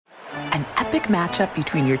An epic matchup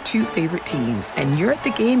between your two favorite teams, and you're at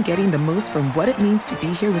the game getting the most from what it means to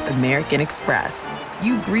be here with American Express.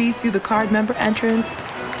 You breeze through the card member entrance,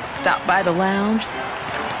 stop by the lounge.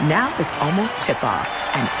 Now it's almost tip-off,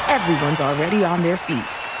 and everyone's already on their feet.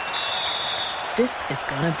 This is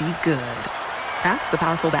gonna be good. That's the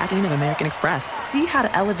powerful backing of American Express. See how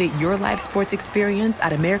to elevate your live sports experience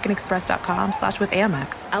at americanexpress.com/with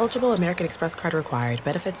Amex. Eligible American Express card required.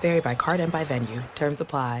 Benefits vary by card and by venue. Terms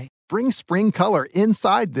apply. Bring spring color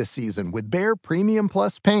inside this season with Behr Premium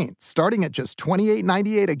Plus paint, starting at just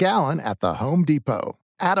 $28.98 a gallon at the Home Depot.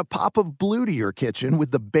 Add a pop of blue to your kitchen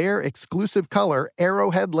with the Behr exclusive color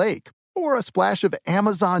Arrowhead Lake, or a splash of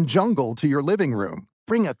Amazon Jungle to your living room.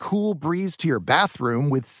 Bring a cool breeze to your bathroom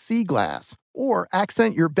with Sea Glass, or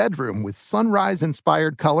accent your bedroom with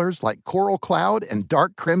sunrise-inspired colors like Coral Cloud and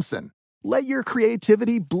Dark Crimson. Let your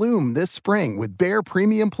creativity bloom this spring with Behr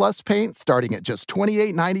Premium Plus paint starting at just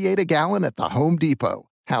 $28.98 a gallon at the Home Depot.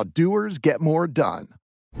 How doers get more done.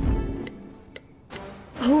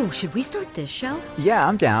 Oh, should we start this show? Yeah,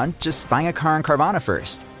 I'm down. Just buying a car on Carvana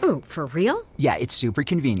first. Ooh, for real? Yeah, it's super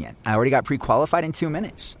convenient. I already got pre-qualified in 2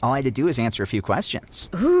 minutes. All I had to do is answer a few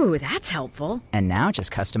questions. Ooh, that's helpful. And now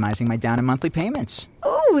just customizing my down and monthly payments.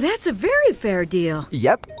 Ooh, that's a very fair deal.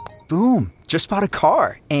 Yep. Boom. Just bought a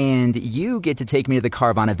car. And you get to take me to the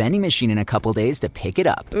Carvana vending machine in a couple days to pick it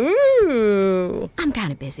up. Ooh. I'm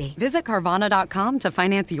kind of busy. Visit Carvana.com to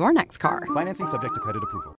finance your next car. Financing subject to credit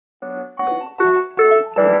approval.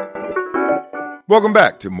 Welcome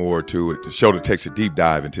back to More to It, the show that takes a deep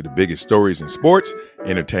dive into the biggest stories in sports,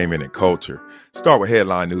 entertainment, and culture. Start with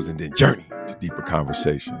headline news and then journey to deeper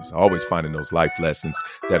conversations. Always finding those life lessons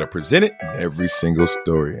that are presented in every single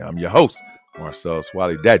story. I'm your host, Marcel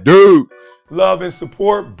Swally, that dude. Love and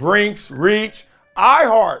support, Brinks, Reach,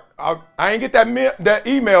 iHeart. I ain't get that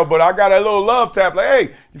email, but I got that little love tap. Like,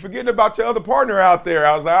 hey, you forgetting about your other partner out there.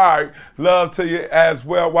 I was like, all right, love to you as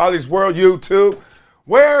well. Wiley's World YouTube.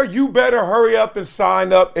 Where you better hurry up and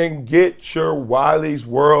sign up and get your Wiley's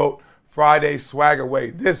World Friday swag away.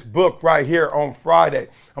 This book right here on Friday.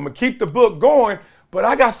 I'm going to keep the book going, but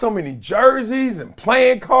I got so many jerseys and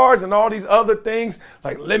playing cards and all these other things,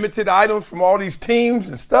 like limited items from all these teams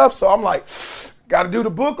and stuff. So I'm like, got to do the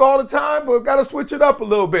book all the time, but got to switch it up a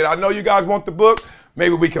little bit. I know you guys want the book.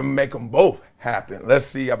 Maybe we can make them both happen. Let's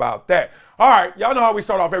see about that. All right, y'all know how we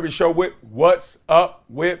start off every show with What's Up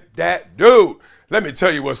With That Dude. Let me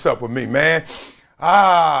tell you what's up with me, man.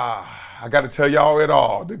 I got to tell y'all it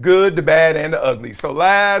all. The good, the bad, and the ugly. So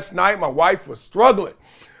last night, my wife was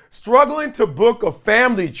struggling to book a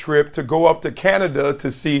family trip to go up to Canada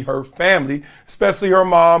to see her family, especially her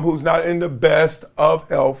mom, who's not in the best of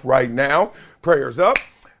health right now. Prayers up.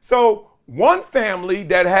 So one family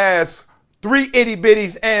that has 3 itty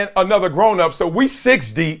bitties and another grown-up, so we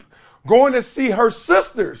 6 deep, going to see her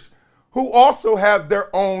sisters, who also have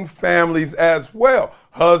their own families as well,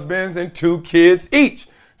 husbands and 2 kids each.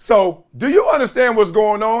 So do you understand what's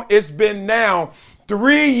going on? It's been now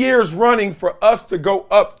 3 years running for us to go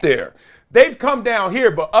up there. They've come down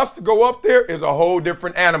here, but us to go up there is a whole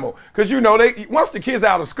different animal. Because, you know, once the kids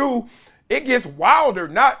out of school, it gets wilder,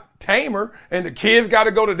 not tamer. And the kids got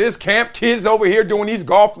to go to this camp, kids over here doing these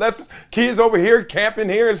golf lessons, kids over here camping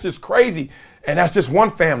here. It's just crazy. And that's just one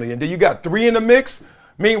family. And then you got 3 in the mix.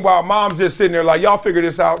 Meanwhile, mom's just sitting there like, y'all figure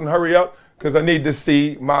this out and hurry up because I need to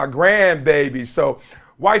see my grandbaby. So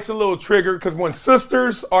wife's a little triggered because when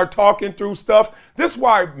sisters are talking through stuff, this is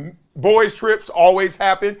why boys' trips always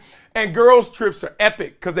happen and girls' trips are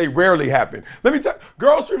epic because they rarely happen. Let me tell you,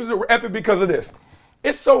 girls' trips are epic because of this.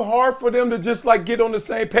 It's so hard for them to just like get on the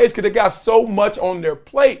same page because they got so much on their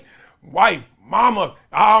plate. Wife, mama,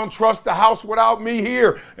 I don't trust the house without me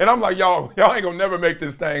here. And I'm like, y'all ain't gonna never make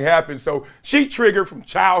this thing happen. So she triggered from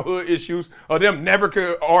childhood issues of them never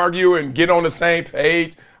could argue and get on the same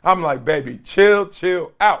page. I'm like, baby, chill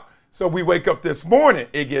out. So we wake up this morning,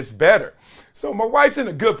 it gets better. So my wife's in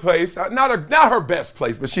a good place, not her best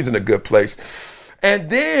place, but she's in a good place. And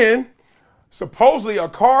then supposedly a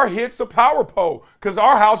car hits a power pole because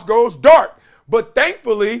our house goes dark. But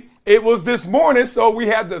thankfully, it was this morning, so we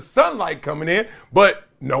had the sunlight coming in, but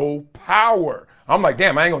no power. I'm like,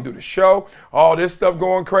 damn, I ain't gonna do the show. All this stuff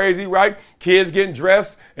going crazy, right? Kids getting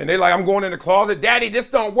dressed, and they like, I'm going in the closet. Daddy, this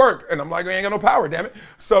don't work. And I'm like, I ain't got no power, damn it.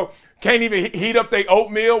 So can't even heat up their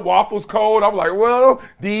oatmeal, waffles cold. I'm like, well,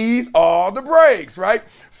 these are the breaks, right?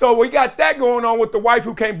 So we got that going on with the wife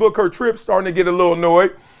who can't book her trip, starting to get a little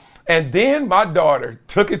annoyed. And then my daughter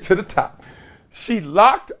took it to the top. She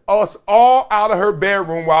locked us all out of her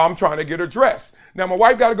bedroom while I'm trying to get her dressed. Now, my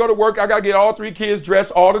wife got to go to work. I got to get all 3 kids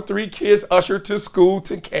dressed, all the 3 kids ushered to school,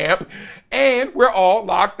 to camp. and we're all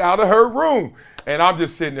locked out of her room. And I'm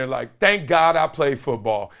just sitting there like, thank God I play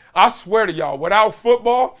football. I swear to y'all, without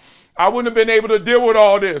football, I wouldn't have been able to deal with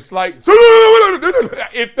all this. Like,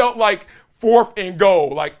 it felt like 4th and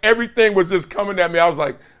goal. Like everything was just coming at me. I was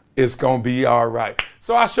like, it's going to be all right.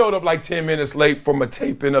 So I showed up like 10 minutes late for my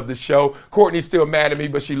taping of the show. Courtney's still mad at me,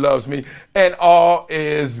 but she loves me. And all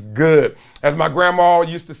is good. As my grandma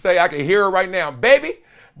used to say, I can hear her right now. Baby,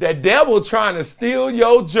 the devil trying to steal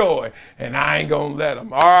your joy. And I ain't going to let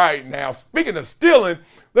him. All right, now, speaking of stealing,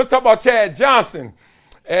 let's talk about Chad Johnson.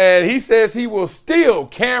 And he says he will steal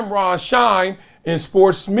Cameron's shine in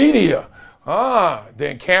sports media.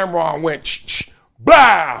 Then Cameron went,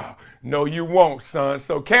 blah. No, you won't, son.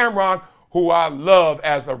 So Cameron, who I love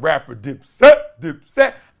as a rapper,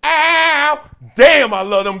 Dipset, ow, damn, I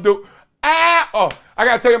love them dude. Ow. Oh, I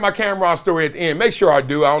got to tell you my Cameron story at the end. Make sure I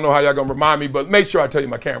do. I don't know how y'all going to remind me, but make sure I tell you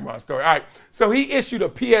my Cameron story. All right, so he issued a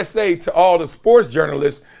PSA to all the sports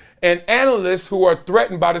journalists and analysts who are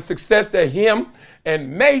threatened by the success that him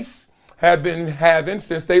and Mace have been having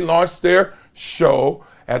since they launched their show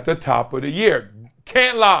at the top of the year.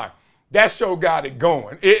 Can't lie. That show got it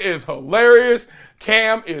going. It is hilarious.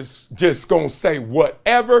 Cam is just going to say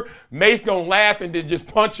whatever. Mace going to laugh and then just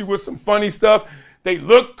punch you with some funny stuff. They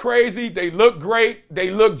look crazy. They look great.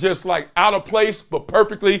 They look just like out of place, but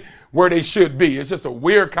perfectly where they should be. It's just a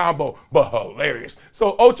weird combo, but hilarious.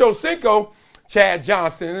 So Ocho Cinco, Chad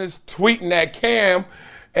Johnson, is tweeting at Cam,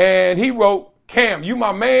 and he wrote, Cam, you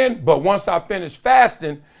my man, but once I finish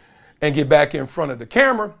fasting and get back in front of the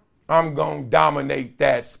camera, I'm going to dominate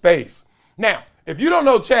that space. Now, if you don't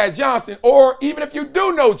know Chad Johnson, or even if you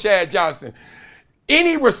do know Chad Johnson,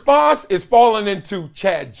 any response is falling into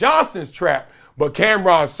Chad Johnson's trap, but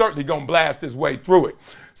Cameron's certainly going to blast his way through it.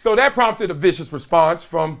 So that prompted a vicious response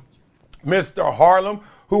from Mr. Harlem,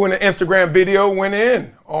 who in an Instagram video went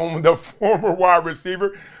in on the former wide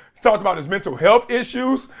receiver. He talked about his mental health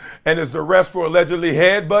issues and his arrest for allegedly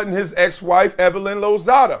headbutting his ex-wife, Evelyn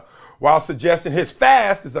Lozada, while suggesting his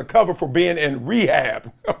fast is a cover for being in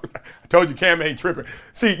rehab. I told you Cam ain't tripping.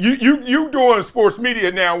 See, you doing sports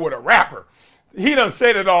media now with a rapper. He done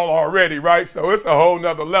said it all already, right? So it's a whole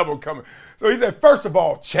nother level coming. So he said, first of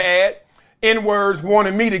all, Chad, N-words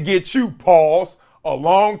wanted me to get you, pause, a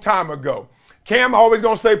long time ago. Cam always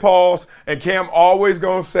gonna say pause, and Cam always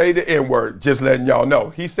gonna say the N-word, just letting y'all know.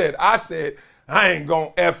 He said, I ain't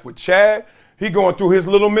gonna F with Chad. He going through his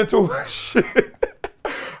little mental shit.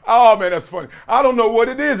 Oh, man, that's funny. I don't know what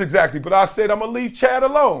it is exactly, but I said I'm going to leave Chad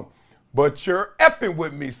alone. But you're effing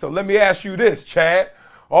with me. So let me ask you this, Chad.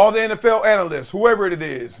 All the NFL analysts, whoever it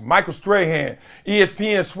is, Michael Strahan,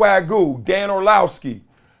 ESPN Swagoo, Dan Orlowski,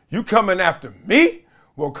 you coming after me?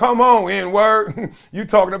 Well, come on, N-word. You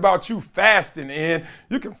talking about you fasting, N.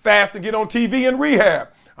 You can fast and get on TV in rehab.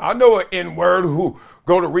 I know an N-word who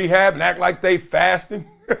go to rehab and act like they fasting.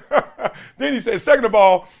 Then he said, second of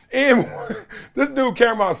all, this dude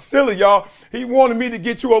Cameron's silly, y'all. He wanted me to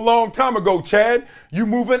get you a long time ago, Chad. You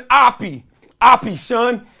moving oppie,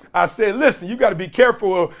 son. I said, listen, you got to be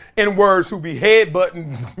careful of N-words who be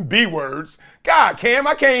headbutting B-words. God, Cam,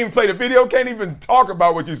 I can't even play the video, can't even talk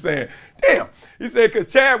about what you're saying. Damn. He said,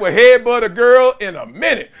 because Chad would headbutt a girl in a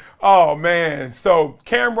minute. Oh, man. So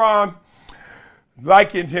Cameron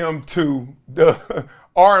likened him to the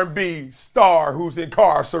R&B star who's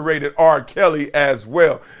incarcerated, R. Kelly, as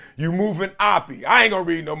well. You moving oppie. I ain't going to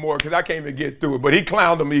read no more because I can't even get through it, but he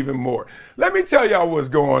clowned him even more. Let me tell y'all what's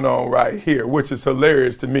going on right here, which is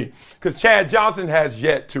hilarious to me, because Chad Johnson has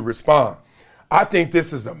yet to respond. I think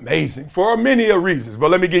this is amazing for many reasons,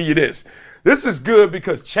 but let me give you this. This is good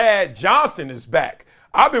because Chad Johnson is back.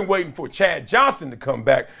 I've been waiting for Chad Johnson to come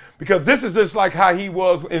back because this is just like how he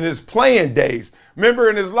was in his playing days. Remember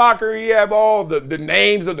in his locker, he had all the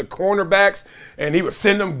names of the cornerbacks, and he would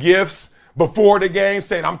send them gifts before the game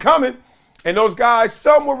saying, I'm coming. And those guys,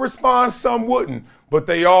 some would respond, some wouldn't, but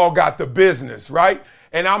they all got the business, right?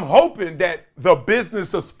 And I'm hoping that the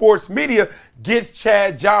business of sports media gets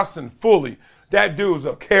Chad Johnson fully. That dude's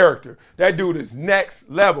a character. That dude is next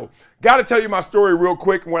level. Got to tell you my story real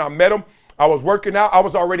quick. When I met him, I was working out. I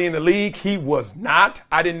was already in the league. He was not.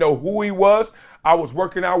 I didn't know who he was. I was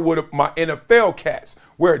working out with my NFL cats.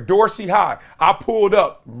 We're at Dorsey High. I pulled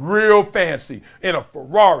up real fancy in a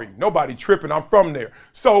Ferrari. Nobody tripping. I'm from there.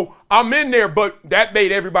 So I'm in there, but that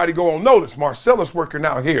made everybody go on notice. Marcellus working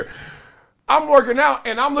out here. I'm working out,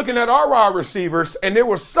 and I'm looking at our wide receivers, and there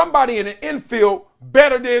was somebody in the infield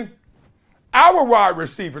better than our wide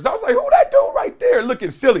receivers. I was like, who that dude right there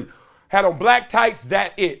looking silly? Had on black tights,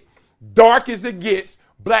 that it. Dark as it gets,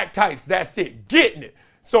 black tights, that's it. Getting it.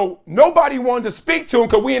 So nobody wanted to speak to him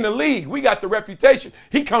because we in the league. We got the reputation.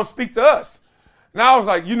 He come speak to us. And I was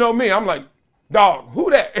like, you know me. I'm like, dog, who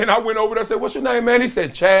that? And I went over there and said, what's your name, man? He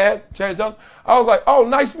said, Chad Johnson. I was like, oh,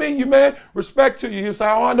 nice meeting you, man. Respect to you. He said,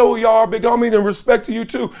 oh, I know who y'all are, big homie, then respect to you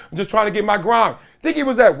too. I'm just trying to get my grind. I think he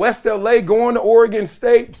was at West LA going to Oregon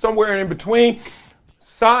State, somewhere in between.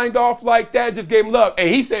 Signed off like that, just gave him love. And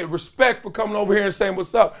he said, respect for coming over here and saying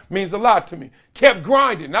what's up. Means a lot to me. Kept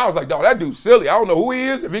grinding. And I was like, dog, that dude's silly. I don't know who he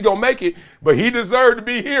is, if he gonna make it, but he deserved to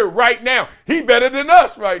be here right now. He better than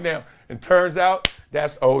us right now. And turns out,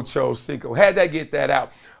 that's Ocho Cinco. Had to get that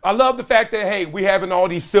out. I love the fact that, hey, we having all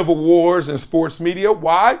these civil wars in sports media.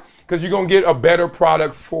 Why? Because you're going to get a better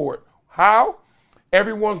product for it. How?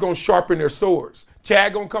 Everyone's going to sharpen their swords.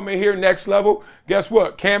 Chad going to come in here next level. Guess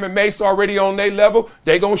what? Cam and Mace already on their level.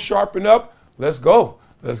 They going to sharpen up. Let's go.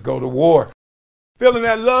 Let's go to war. Feeling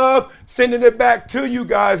that love, sending it back to you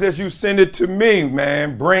guys as you send it to me,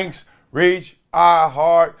 man. Brinks, Reach,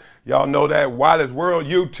 iHeart. Y'all know that Wireless World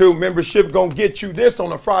YouTube membership gonna get you this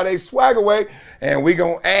on a Friday swag away, and we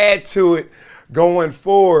gonna add to it going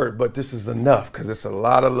forward. But this is enough because it's a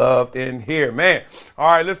lot of love in here, man.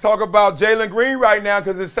 All right, let's talk about Jalen Green right now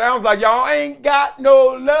because it sounds like y'all ain't got no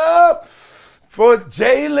love for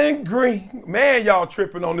Jalen Green. Man, y'all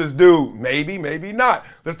tripping on this dude. Maybe, maybe not.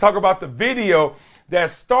 Let's talk about the video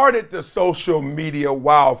that started the social media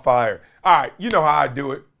wildfire. All right, you know how I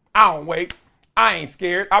do it. I don't wait. I ain't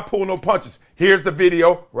scared. I pull no punches. Here's the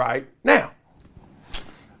video right now.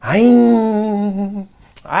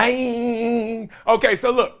 Okay,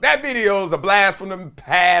 so look, that video is a blast from the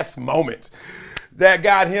past moments that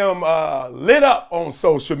got him lit up on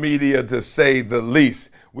social media, to say the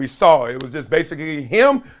least. We saw it was just basically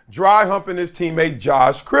him dry humping his teammate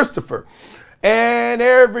Josh Christopher. And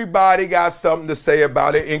everybody got something to say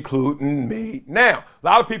about it, including me. Now, a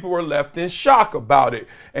lot of people were left in shock about it.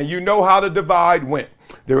 And you know how the divide went.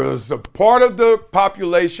 There was a part of the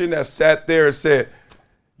population that sat there and said,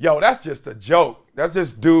 yo, that's just a joke. That's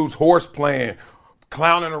just dudes horse playing,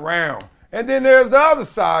 clowning around. And then there's the other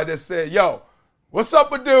side that said, yo, what's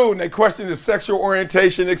up with dude? And they questioned his sexual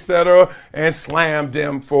orientation, etc., and slammed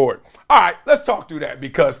him for it. All right, let's talk through that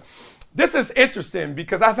because this is interesting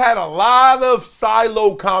because I've had a lot of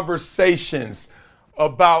silo conversations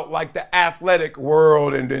about like the athletic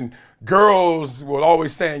world, and then girls were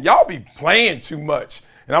always saying, y'all be playing too much.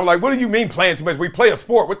 And I'm like, what do you mean playing too much? We play a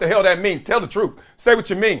sport. What the hell that means? Tell the truth. Say what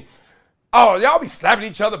you mean. Oh, y'all be slapping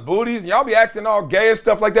each other booties and y'all be acting all gay and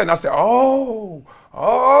stuff like that. And I said, oh,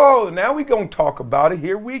 now we gonna talk about it.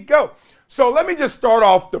 Here we go. So let me just start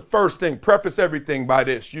off the first thing, preface everything by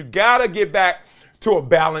this. You gotta get back to a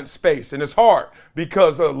balanced space. And it's hard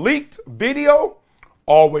because a leaked video,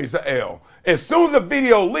 always a L. As soon as a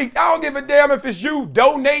video leaked, I don't give a damn if it's you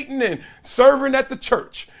donating and serving at the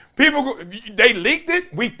church. People, they leaked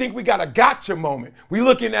it. We think we got a gotcha moment. We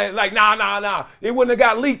looking at it like, nah. It wouldn't have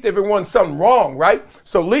got leaked if it wasn't something wrong, right?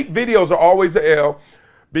 So leaked videos are always a L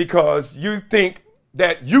because you think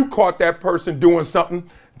that you caught that person doing something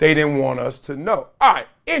they didn't want us to know. All right,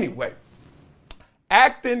 anyway,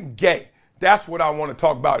 acting gay. That's what I want to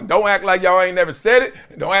talk about. And don't act like y'all ain't never said it.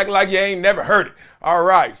 And don't act like you ain't never heard it. All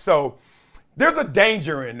right, so there's a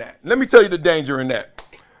danger in that. Let me tell you the danger in that.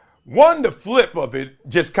 One, the flip of it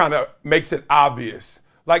just kind of makes it obvious.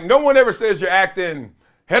 Like no one ever says you're acting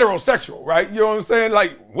heterosexual, right? You know what I'm saying?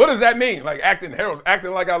 Like, what does that mean? Like acting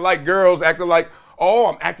like I like girls, acting like, oh,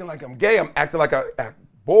 I'm acting like I'm gay. I'm acting like I act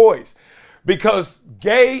boys. Because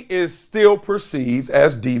gay is still perceived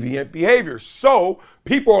as deviant behavior. So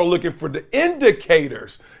people are looking for the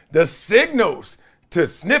indicators, the signals to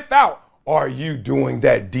sniff out, are you doing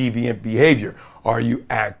that deviant behavior? Are you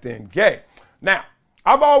acting gay? Now,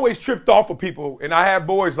 I've always tripped off of people, and I have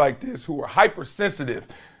boys like this who are hypersensitive.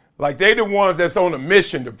 Like they the ones that's on a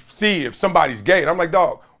mission to see if somebody's gay. And I'm like,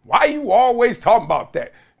 dog, why you always talking about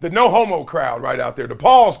that? The no homo crowd right out there, the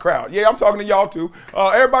pause crowd. Yeah, I'm talking to y'all too.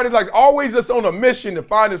 Everybody's like always just on a mission to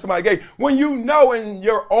find somebody gay when you know in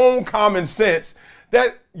your own common sense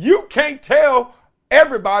that you can't tell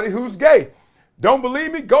everybody who's gay. Don't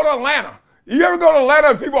believe me? Go to Atlanta. You ever go to Atlanta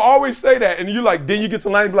and people always say that and you like, then you get to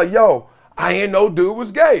Atlanta and be like, yo, I ain't know dude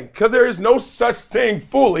was gay because there is no such thing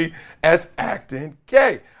fully as acting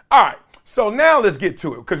gay. All right, so now let's get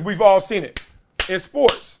to it because we've all seen it in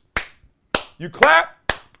sports. You clap.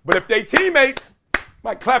 But if they teammates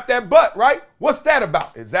might clap that butt, right? What's that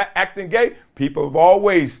about? Is that acting gay? People have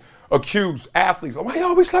always accused athletes, why you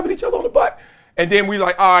always slapping each other on the butt? And then we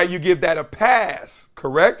like, all right, you give that a pass,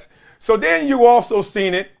 correct? So then you also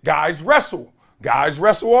seen it, guys wrestle. Guys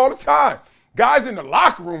wrestle all the time. Guys in the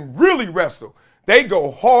locker room really wrestle. They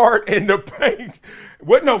go hard in the paint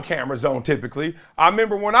with no cameras on typically. I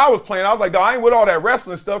remember when I was playing, I was like, I ain't with all that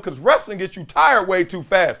wrestling stuff because wrestling gets you tired way too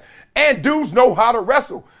fast. And dudes know how to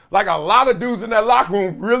wrestle. Like a lot of dudes in that locker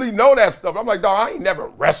room really know that stuff. I'm like, I ain't never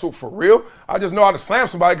wrestled for real. I just know how to slam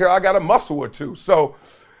somebody because I got a muscle or two. So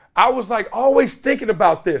I was like always thinking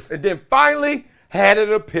about this. And then finally had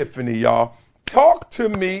an epiphany, y'all. Talk to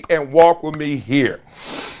me and walk with me here.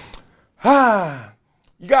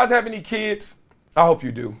 You guys have any kids? I hope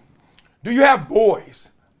you do. Do you have boys?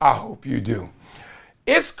 I hope you do.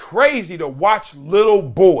 It's crazy to watch little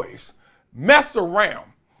boys mess around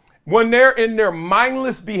when they're in their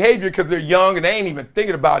mindless behavior because they're young and they ain't even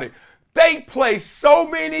thinking about it. They play so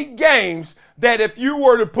many games that if you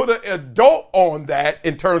were to put an adult on that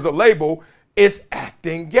in terms of label, it's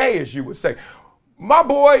acting gay, as you would say. My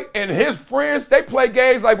boy and his friends, they play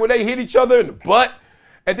games like where they hit each other in the butt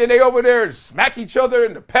and then they over there and smack each other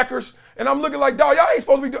in the peckers. And I'm looking like, y'all ain't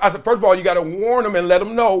supposed to be doing. I said, first of all, you got to warn them and let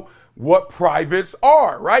them know what privates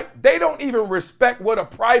are, right? They don't even respect what a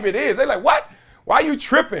private is. They're like, what? Why are you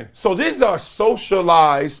tripping? So these are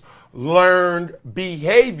socialized, learned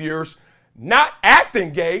behaviors, not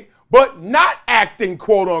acting gay, but not acting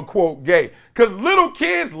quote unquote gay. Because little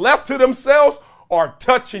kids left to themselves are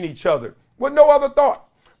touching each other with no other thought,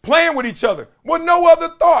 playing with each other with no other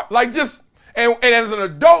thought. Like just, and as an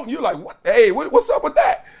adult, you're like, what? Hey, what's up with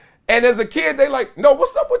that? And as a kid, they like, no,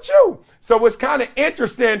 what's up with you? So it's kind of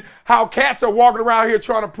interesting how cats are walking around here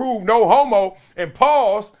trying to prove no homo and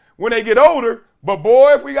pause when they get older. But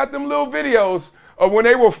boy, if we got them little videos of when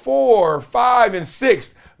they were 4, 5, and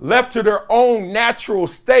 6, left to their own natural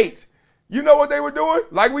state, you know what they were doing?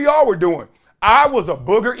 Like we all were doing. I was a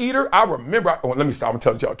booger eater. I remember, let me stop. I'm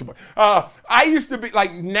telling y'all too much. I used to be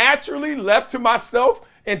like naturally left to myself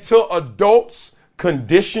until adults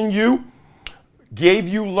conditioned you, gave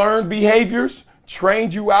you learned behaviors,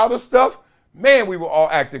 trained you out of stuff. Man, we were all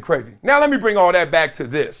acting crazy. Now let me bring all that back to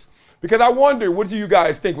this. Because I wonder, what do you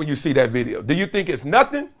guys think when you see that video? Do you think it's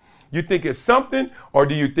nothing? You think it's something? Or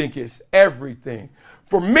do you think it's everything?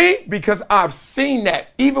 For me, because I've seen that,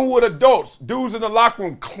 even with adults, dudes in the locker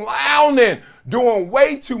room clowning, doing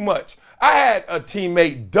way too much. I had a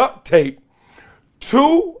teammate duct tape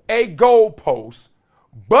to a goalpost,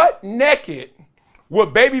 butt naked,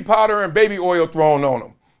 with baby powder and baby oil thrown on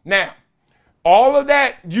him. Now, all of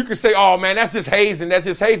that, you can say, oh man, that's just hazing,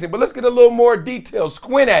 But let's get a little more detail,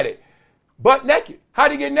 squint at it. Butt naked.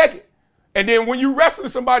 How'd he get naked? And then when you wrestle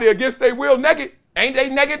somebody against their will naked, ain't they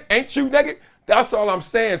naked? Ain't you naked? That's all I'm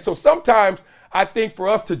saying. So sometimes I think for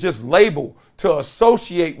us to just label, to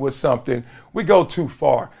associate with something, we go too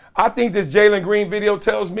far. I think this Jalen Green video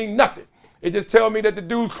tells me nothing. It just tells me that the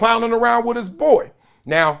dude's clowning around with his boy.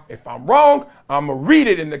 Now, if I'm wrong, I'm going to read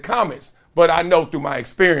it in the comments. But I know through my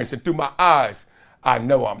experience and through my eyes, I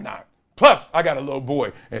know I'm not. Plus, I got a little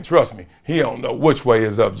boy, and trust me, he don't know which way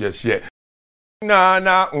is up just yet.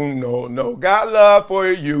 No, got love for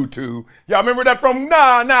you too. Y'all remember that from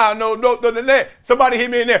no. Somebody hit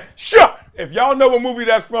me in there. Sure. If y'all know what movie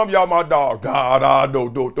that's from, y'all my dog. All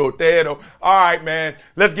right, man,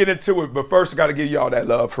 let's get into it. But first, I got to give y'all that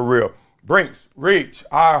love for real. Brinks, Reach,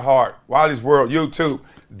 iHeart, Wiley's World, YouTube.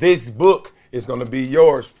 This book is going to be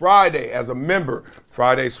yours Friday as a member.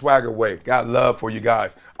 Friday Swagger Way. Got love for you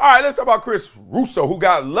guys. All right, let's talk about Chris Russo, who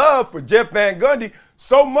got love for Jeff Van Gundy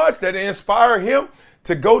so much that it inspired him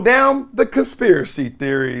to go down the conspiracy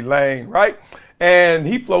theory lane, right? And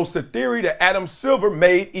he floats the theory that Adam Silver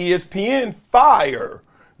made ESPN fire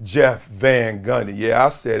Jeff Van Gundy. Yeah, I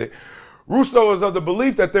said it. Russo is of the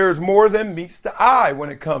belief that there is more than meets the eye when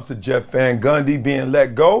it comes to Jeff Van Gundy being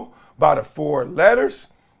let go by the 4 letters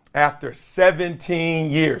after 17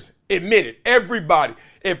 years. Admit it, everybody.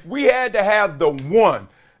 If we had to have the one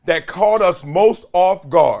that caught us most off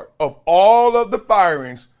guard of all of the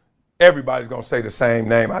firings, everybody's going to say the same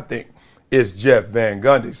name, I think. It's Jeff Van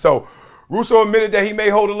Gundy. So Russo admitted that he may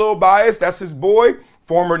hold a little bias. That's his boy,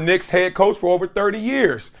 former Knicks head coach for over 30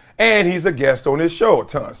 years. And he's a guest on his show a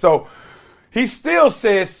ton. So he still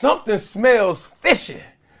says something smells fishy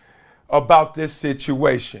about this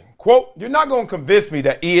situation. Quote, you're not going to convince me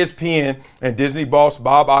that ESPN and Disney boss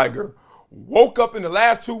Bob Iger woke up in the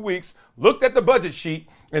last 2 weeks, looked at the budget sheet,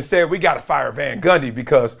 and said, we got to fire Van Gundy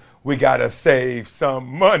because we got to save some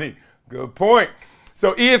money. Good point.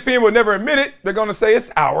 So ESPN will never admit it. They're going to say it's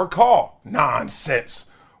our call. Nonsense.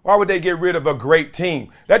 Why would they get rid of a great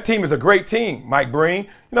team? That team is a great team, Mike Breen.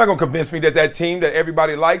 You're not going to convince me that team that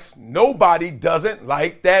everybody likes, nobody doesn't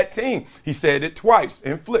like that team. He said it twice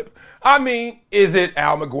in flip. I mean, is it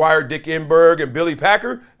Al McGuire, Dick Enberg, and Billy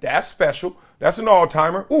Packer? That's special. That's an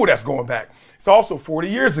all-timer. Ooh, that's going back. It's also 40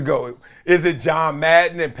 years ago. Is it John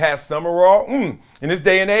Madden and Pat Summerall? In this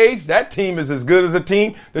day and age, that team is as good as a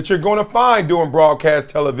team that you're going to find doing broadcast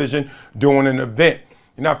television, doing an event.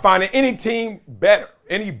 You're not finding any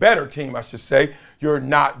better team, I should say. You're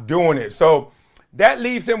not doing it. So that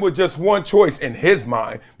leaves him with just one choice in his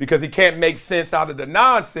mind, because he can't make sense out of the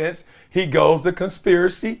nonsense. He goes the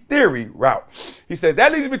conspiracy theory route. He said,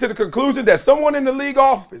 that leads me to the conclusion that someone in the league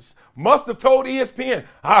office must have told ESPN,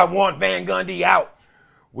 I want Van Gundy out.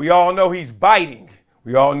 We all know he's biting.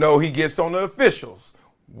 We all know he gets on the officials.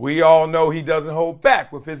 We all know he doesn't hold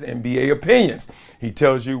back with his NBA opinions. He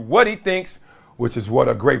tells you what he thinks, which is what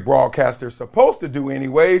a great broadcaster is supposed to do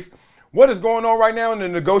anyways. What is going on right now in the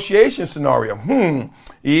negotiation scenario?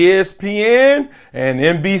 ESPN and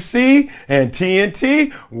NBC and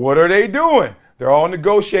TNT, what are they doing? They're all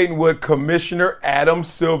negotiating with Commissioner Adam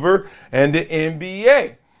Silver and the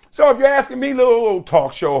NBA. So if you're asking me, little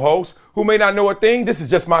talk show host who may not know a thing, this is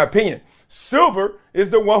just my opinion. Silver is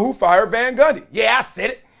the one who fired Van Gundy. Yeah, I said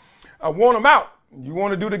it. I want him out. You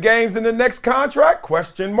want to do the games in the next contract?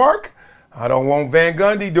 Question mark. I don't want Van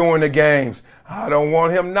Gundy doing the games. I don't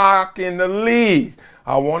want him knocking the league.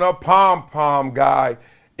 I want a pom-pom guy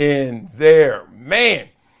in there. Man,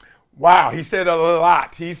 wow, he said a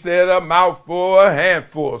lot. He said a mouthful, a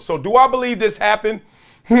handful. So do I believe this happened?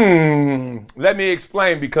 Let me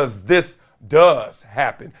explain, because this does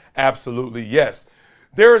happen. Absolutely, yes.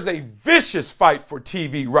 There is a vicious fight for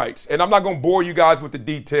TV rights, and I'm not going to bore you guys with the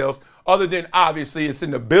details, other than obviously it's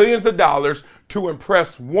in the billions of dollars to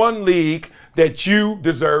impress one league that you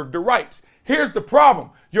deserve the rights. Here's the problem.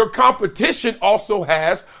 Your competition also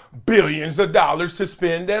has billions of dollars to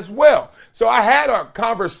spend as well. So I had a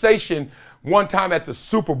conversation one time at the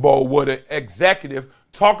Super Bowl with an executive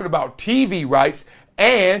talking about TV rights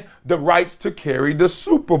and the rights to carry the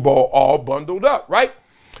Super Bowl all bundled up, right?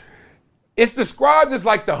 It's described as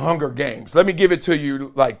like the Hunger Games. Let me give it to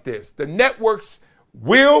you like this. The networks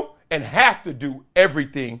will and have to do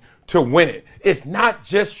everything to win it. It's not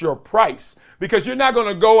just your price, because you're not going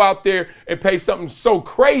to go out there and pay something so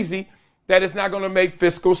crazy that it's not going to make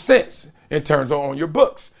fiscal sense in terms of on your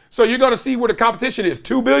books. So you're going to see where the competition is.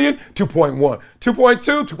 2 billion, 2.1,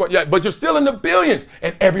 2.2, 2. Yeah, but you're still in the billions,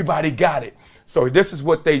 and everybody got it. So this is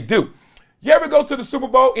what they do. You ever go to the Super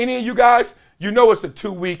Bowl? Any of you guys? You know it's a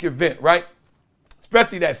 2-week event, right?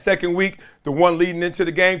 Especially that second week, the one leading into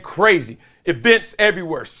the game. Crazy. Events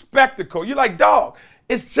everywhere. Spectacle. You're like, dog,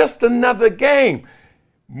 it's just another game.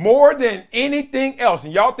 More than anything else.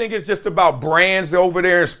 And y'all think it's just about brands over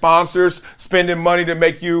there and sponsors spending money to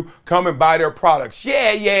make you come and buy their products.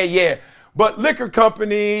 Yeah. But liquor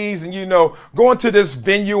companies and, going to this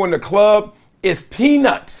venue in the club is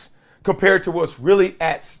peanuts compared to what's really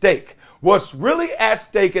at stake. What's really at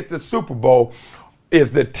stake at the Super Bowl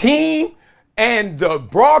is the team and the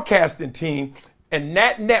broadcasting team and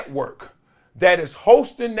that network that is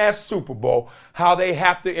hosting that Super Bowl, how they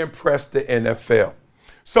have to impress the NFL.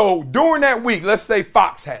 So during that week, let's say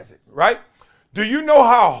Fox has it, right? Do you know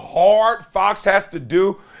how hard Fox has to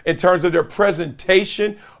do in terms of their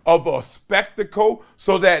presentation of a spectacle,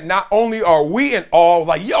 so that not only are we in awe,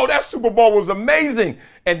 like, yo, that Super Bowl was amazing,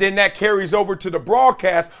 and then that carries over to the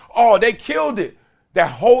broadcast, oh, they killed it. That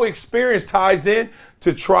whole experience ties in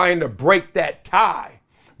to trying to break that tie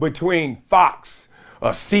between Fox,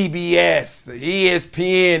 CBS,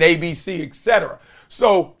 ESPN, ABC, etc.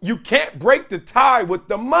 So you can't break the tie with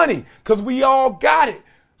the money, because we all got it.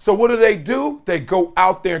 So what do? They go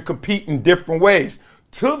out there and compete in different ways,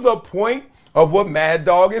 to the point of what Mad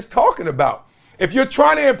Dog is talking about. If you're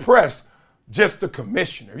trying to impress just the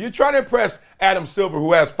commissioner, if you're trying to impress Adam Silver,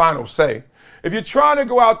 who has final say, if you're trying to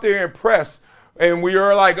go out there and impress, and we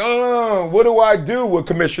are like, what do I do with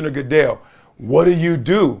Commissioner Goodell? What do you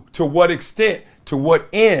do? To what extent? To what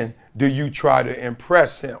end do you try to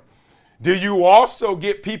impress him? Do you also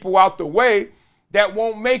get people out the way that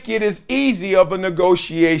won't make it as easy of a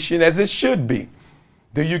negotiation as it should be?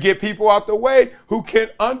 Do you get people out the way who can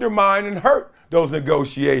undermine and hurt those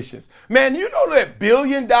negotiations? Man, you know that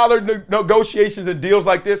billion-dollar negotiations and deals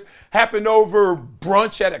like this happen over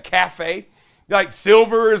brunch at a cafe? Like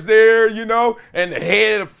Silver is there, and the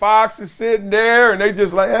head of Fox is sitting there, and they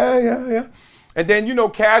just like, yeah. And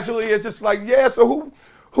then, casually it's just like, yeah, so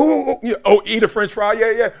who eat a French fry,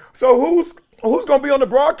 yeah. So who's going to be on the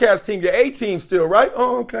broadcast team? Your A team still, right?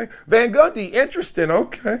 Oh, okay. Van Gundy, interesting,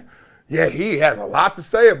 okay. Yeah, he has a lot to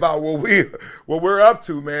say about what we're up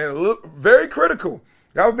to, man. Very critical.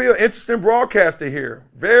 That would be an interesting broadcaster here.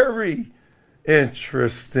 Very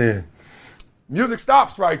interesting. Music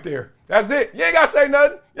stops right there. That's it. You ain't got to say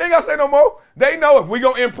nothing. You ain't got to say no more. They know if we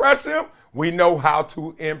going to impress him, we know how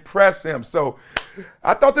to impress him. So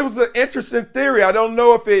I thought this was an interesting theory. I don't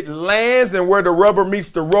know if it lands and where the rubber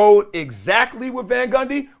meets the road exactly with Van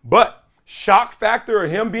Gundy, but shock factor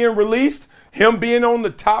of him being released, him being on the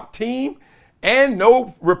top team, and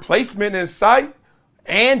no replacement in sight,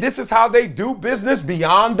 and this is how they do business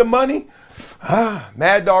beyond the money.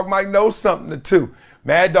 Mad Dog might know something or two.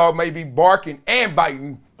 Mad Dog may be barking and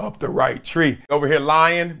biting up the right tree. Over here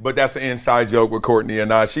lying, but that's an inside joke with Courtney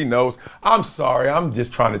and I. She knows. I'm sorry. I'm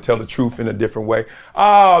just trying to tell the truth in a different way.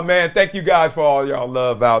 Oh, man, thank you guys for all y'all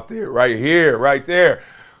love out there. Right here, right there.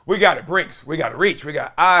 We got it, Brinks. We got it, Reach. We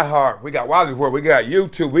got iHeart. We got Wiley's World. We got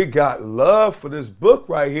YouTube. We got love for this book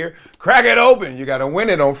right here. Crack it open. You got to win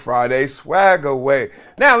it on Friday. Swag away.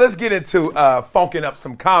 Now, let's get into funking up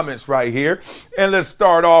some comments right here. And let's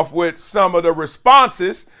start off with some of the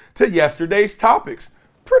responses to yesterday's topics.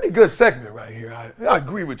 Pretty good segment right here. I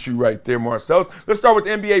agree with you right there, Marcellus. Let's start with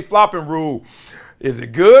the NBA flopping rule. Is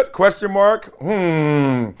it good? Question mark.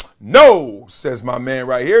 No, says my man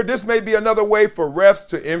right here. This may be another way for refs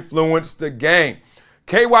to influence the game.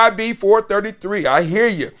 KYB 433, I hear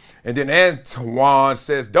you. And then Antoine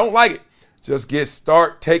says, don't like it. Just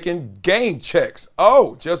start taking game checks.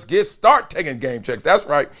 Oh, start taking game checks. That's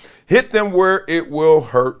right. Hit them where it will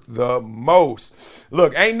hurt the most.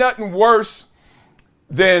 Look, ain't nothing worse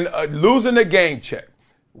than losing a game check.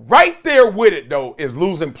 Right there with it, though, is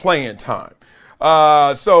losing playing time.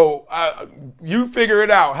 So you figure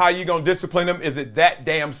it out how you going to discipline them. Is it that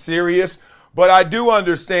damn serious? But I do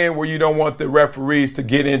understand where you don't want the referees to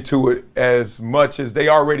get into it as much as they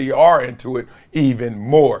already are into it, even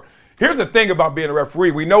more. Here's the thing about being a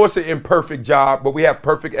referee. We know it's an imperfect job, but we have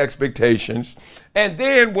perfect expectations. And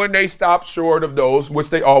then when they stop short of those, which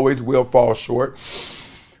they always will fall short,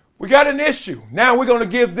 we got an issue. Now we're going to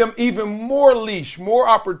give them even more leash, more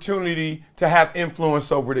opportunity to have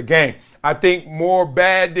influence over the game. I think more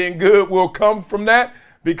bad than good will come from that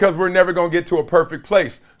because we're never going to get to a perfect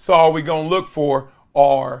place. So all we're going to look for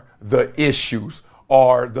are the issues,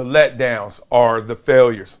 are the letdowns, are the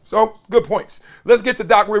failures. So good points. Let's get to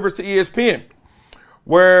Doc Rivers to ESPN,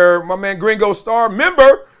 where my man Gringo Star,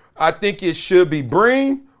 member, I think it should be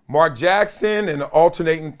Breen, Mark Jackson, and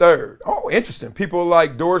alternating third. Oh, interesting. People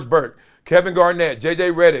like Doris Burke, Kevin Garnett,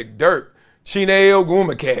 J.J. Redick, Dirk, Chineo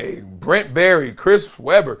Ogumake, Brent Berry, Chris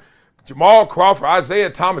Webber, Jamal Crawford, Isaiah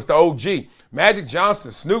Thomas, the OG, Magic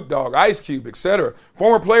Johnson, Snoop Dogg, Ice Cube, etc.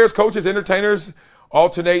 Former players, coaches, entertainers,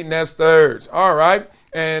 alternating as thirds. All right.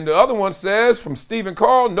 And the other one says, from Stephen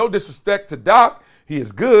Carl, no disrespect to Doc, he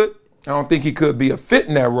is good. I don't think he could be a fit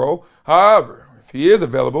in that role. However, if he is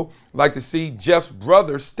available, I'd like to see Jeff's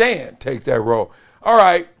brother Stan take that role. All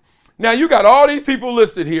right. Now you got all these people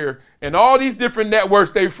listed here and all these different networks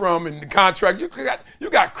they from and the contract. You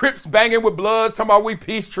got Crips banging with Bloods, talking about we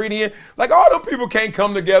peace treaty. Like all them people can't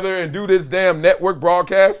come together and do this damn network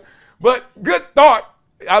broadcast. But good thought.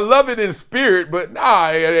 I love it in spirit, but nah,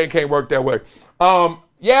 it can't work that way.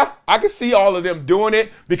 Yeah, I can see all of them doing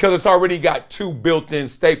it because it's already got two built-in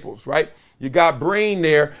staples, right? You got Breen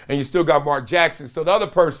there and you still got Mark Jackson. So the other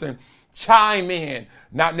person chime in,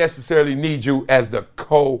 not necessarily need you as the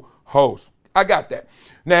co-host. I got that.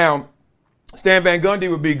 Now, Stan Van Gundy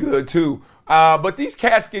would be good too. But these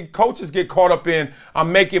coaches get caught up in,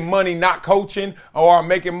 I'm making money not coaching, or I'm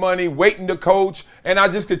making money waiting to coach, and I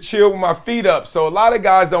just could chill with my feet up. So a lot of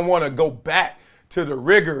guys don't want to go back to the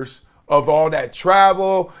rigors of all that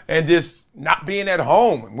travel and just not being at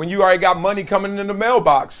home when you already got money coming in the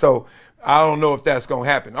mailbox. So I don't know if that's going to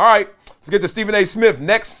happen. All right, let's get to Stephen A. Smith.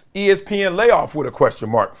 Next ESPN layoff with a question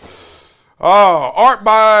mark. Art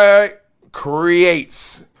by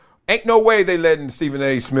Creates. Ain't no way they letting Stephen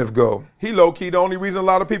A. Smith go. He low-key the only reason a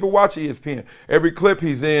lot of people watch ESPN. Every clip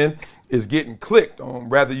he's in is getting clicked on,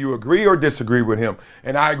 whether you agree or disagree with him.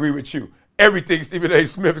 And I agree with you. Everything Stephen A.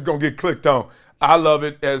 Smith is going to get clicked on. I love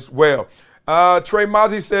it as well. Trey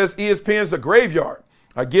Mozzie says ESPN's a graveyard.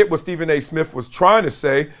 I get what Stephen A. Smith was trying to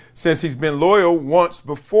say since he's been loyal once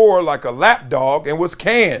before like a lapdog and was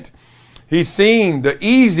canned. He's seen the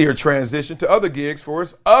easier transition to other gigs for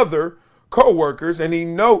his other co-workers, and he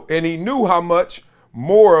knew how much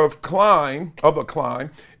more of a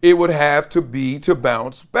climb it would have to be to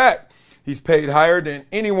bounce back. He's paid higher than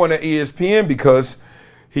anyone at ESPN because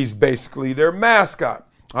he's basically their mascot.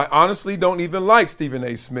 I honestly don't even like Stephen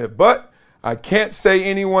A. Smith, but I can't say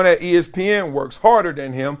anyone at ESPN works harder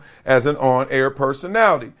than him as an on-air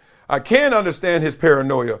personality. I can understand his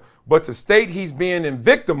paranoia, but to state he's being in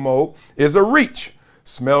victim mode is a reach.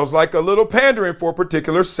 Smells like a little pandering for a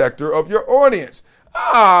particular sector of your audience.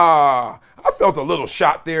 I felt a little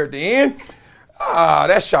shot there at the end.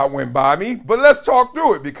 That shot went by me, but let's talk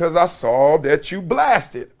through it because I saw that you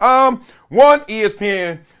blasted. One,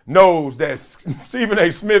 ESPN knows that Stephen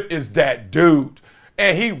A. Smith is that dude,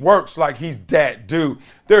 and he works like he's that dude.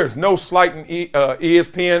 There's no slighting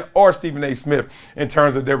ESPN or Stephen A. Smith in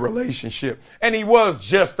terms of their relationship, and he was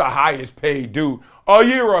just the highest paid dude a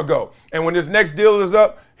year ago. And when his next deal is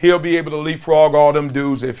up, he'll be able to leapfrog all them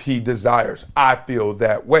dudes if he desires. I feel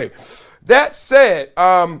that way. That said,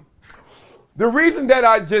 the reason that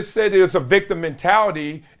I just said it's a victim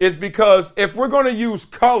mentality is because if we're going to use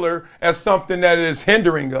color as something that is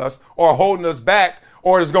hindering us or holding us back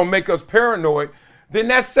or is going to make us paranoid, then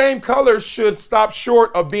that same color should stop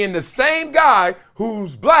short of being the same guy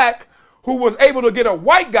who's black who was able to get a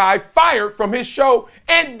white guy fired from his show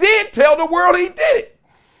and then tell the world he did it.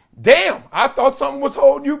 Damn, I thought something was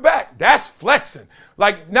holding you back. That's flexing.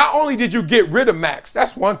 Like, not only did you get rid of Max,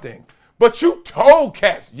 that's one thing. But you told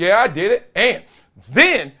cats, yeah, I did it. And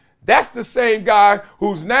then that's the same guy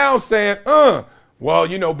who's now saying, well,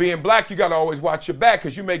 you know, being black, you got to always watch your back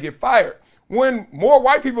because you may get fired. When more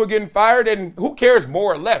white people are getting fired, and who cares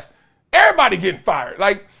more or less? Everybody getting fired.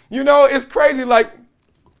 Like, you know, it's crazy. Like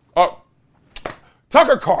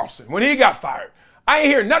Tucker Carlson, when he got fired, I ain't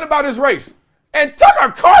hear nothing about his race. And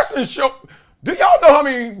Tucker Carlson show. Do y'all know how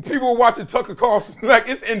many people were watching Tucker Carlson? Like,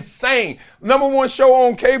 it's insane. #1 show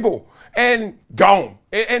on cable. And gone.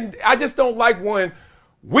 And I just don't like when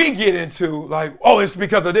we get into like, oh, it's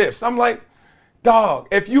because of this. I'm like, dog,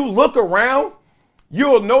 if you look around,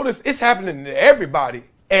 you'll notice it's happening to everybody,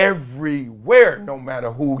 everywhere, no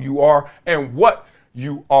matter who you are and what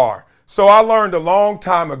you are. So I learned a long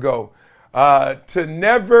time ago to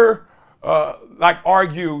never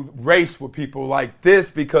argue race with people like this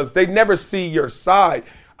because they never see your side.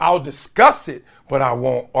 I'll discuss it, but I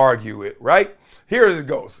won't argue it, right? Here it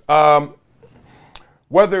goes.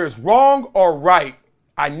 Whether it's wrong or right,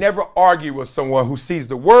 I never argue with someone who sees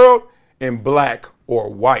the world in black or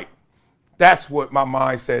white. That's what my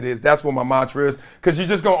mindset is. That's what my mantra is. Because you're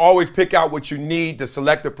just going to always pick out what you need to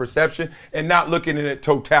select a perception and not looking at it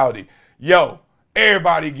totality. Yo,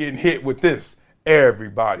 everybody getting hit with this.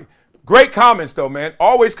 Everybody. Great comments, though, man.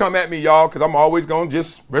 Always come at me, y'all, because I'm always going to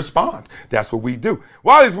just respond. That's what we do.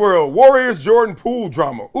 Wiley's World, Warriors Jordan Poole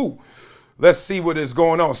drama. Ooh, let's see what is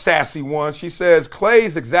going on. Sassy one. She says,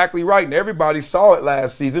 Clay's exactly right, and everybody saw it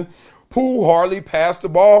last season. Poole hardly passed the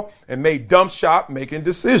ball and made dumb shot making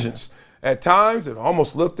decisions. At times, it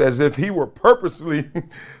almost looked as if he were purposely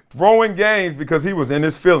throwing games because he was in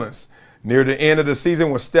his feelings. Near the end of the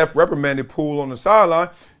season, when Steph reprimanded Poole on the sideline,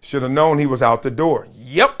 should have known he was out the door.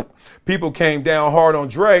 Yep. People came down hard on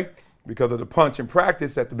Dre because of the punch in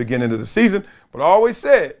practice at the beginning of the season, but I always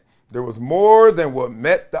said there was more than what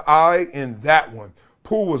met the eye in that one.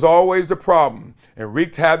 Poole was always the problem and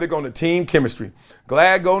wreaked havoc on the team chemistry.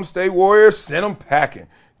 Glad Golden State Warriors sent him packing.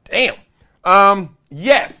 Damn.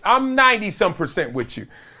 Yes, I'm 90-some% with you.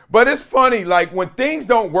 But it's funny, like when things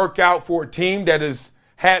don't work out for a team that has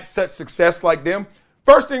had such success like them,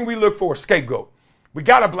 first thing we look for is scapegoat. We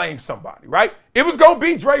got to blame somebody, right? It was going to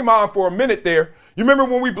be Draymond for a minute there. You remember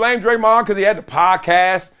when we blamed Draymond because he had the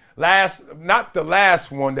podcast not the last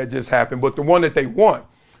one that just happened, but the one that they won.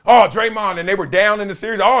 Oh, Draymond, and they were down in the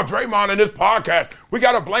series. Oh, Draymond in this podcast. We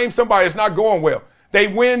got to blame somebody. It's not going well. They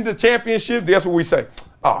win the championship. That's what we say.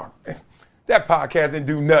 Oh, that podcast didn't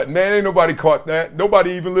do nothing, man. Ain't nobody caught that.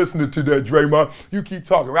 Nobody even listened to that, Draymond. You keep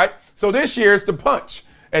talking, right? So this year it's the punch.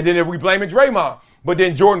 And then if we blaming Draymond. But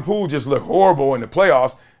then Jordan Poole just looked horrible in the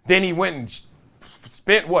playoffs. Then he went and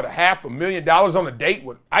spent, $500,000 on a date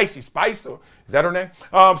with Icy Spice? Or, is that her name?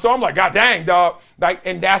 So I'm like, God dang, dog. Like,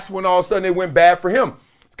 and that's when all of a sudden it went bad for him.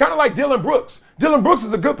 It's kind of like Dylan Brooks. Dylan Brooks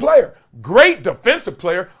is a good player. Great defensive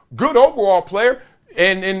player. Good overall player.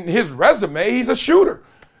 And in his resume, he's a shooter.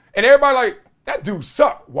 And everybody like, that dude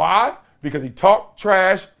sucked. Why? Because he talked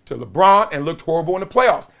trash to LeBron and looked horrible in the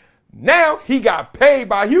playoffs. Now he got paid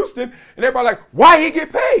by Houston, and everybody like, why he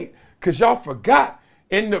get paid? Because y'all forgot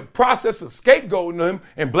in the process of scapegoating him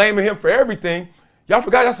and blaming him for everything, y'all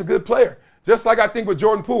forgot that's a good player. Just like I think with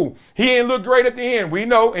Jordan Poole. He ain't look great at the end, we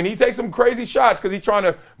know, and he takes some crazy shots because he's trying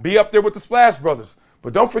to be up there with the Splash Brothers.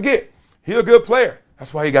 But don't forget, he's a good player.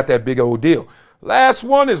 That's why he got that big old deal. Last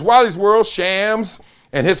one is Wiley's World, Shams,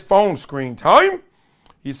 and his phone screen time.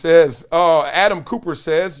 He says, Adam Cooper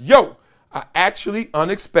says, yo, I actually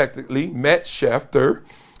unexpectedly met Schefter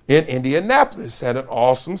in Indianapolis at an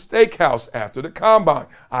awesome steakhouse after the combine.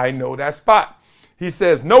 I know that spot. He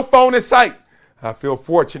says, no phone in sight. I feel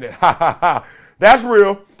fortunate. Ha, ha, ha. That's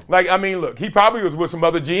real. Like, I mean, look, he probably was with some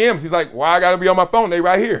other GMs. He's like, why I got to be on my phone? They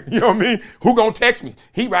right here. You know what I mean? Who going to text me?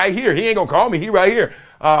 He right here. He ain't going to call me. He right here.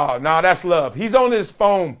 Nah, that's love. He's on his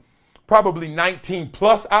phone probably 19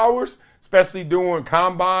 plus hours, especially doing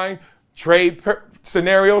combine, trade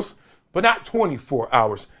scenarios, but not 24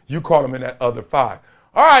 hours. You caught him in that other 5.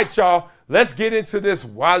 All right, y'all, let's get into this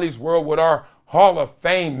Wiley's World with our Hall of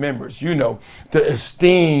Fame members, you know, the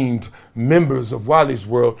esteemed members of Wiley's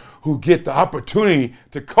World who get the opportunity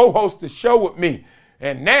to co-host the show with me.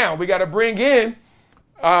 And now we got to bring in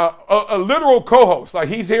a literal co-host, like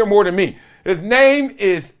he's here more than me. His name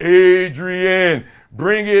is Adrian.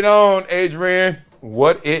 Bring it on, Adrian.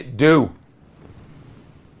 What it do?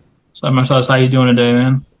 So Marcellus, how you doing today,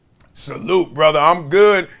 man? Salute, brother. I'm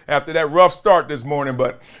good after that rough start this morning,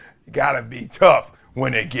 but you gotta be tough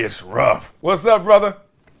when it gets rough. What's up, brother?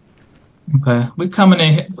 Okay, we coming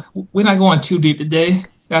in. We're not going too deep today.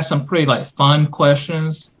 Got some pretty fun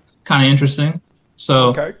questions, kind of interesting.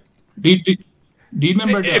 So, okay. Do you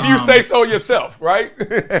remember? If you say so yourself, right?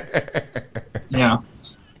 Yeah.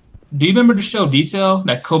 Do you remember the show Detail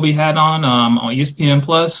that Kobe had on ESPN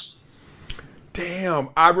Plus? Damn,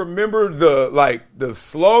 I remember the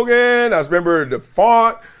slogan. I remember the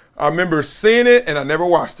font. I remember seeing it, and I never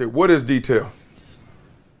watched it. What is Detail?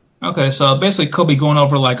 Okay, so basically Kobe going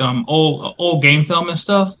over old game film and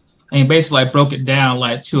stuff, and he basically broke it down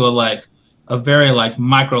to a very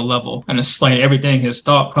micro level and explained everything, his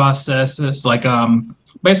thought processes,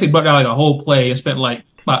 basically broke down a whole play. He spent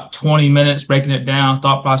about 20 minutes breaking it down,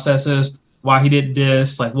 thought processes, why he did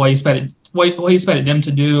this, what he expected them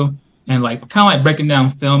to do, and kind of breaking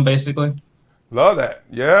down film basically. Love that.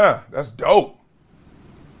 Yeah, that's dope.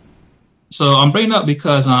 So I'm bringing it up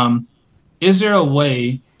because is there a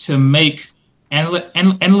way to make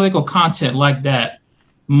analytical content like that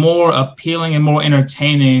more appealing and more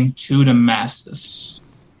entertaining to the masses?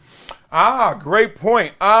 Great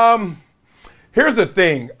point. Here's the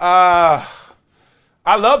thing. I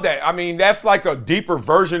love that. I mean, that's a deeper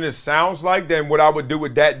version, it sounds like, than what I would do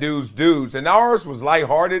with that dude's dudes. And ours was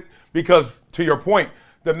lighthearted because, to your point,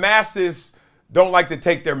 the masses don't like to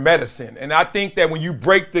take their medicine. And I think that when you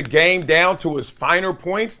break the game down to its finer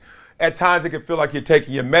points, at times it can feel like you're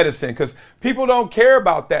taking your medicine because people don't care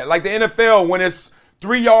about that. Like the NFL, when it's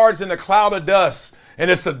 3 yards in a cloud of dust and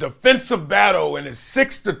it's a defensive battle and it's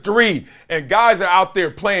 6-3 and guys are out there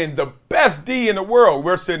playing the best D in the world,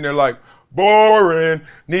 we're sitting there boring.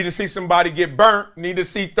 Need to see somebody get burnt. Need to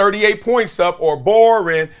see 38 points up or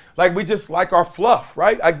boring. We just like our fluff,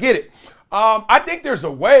 right? I get it. I think there's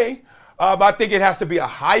a way. But I think it has to be a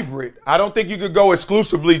hybrid. I don't think you could go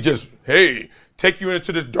exclusively just, hey, take you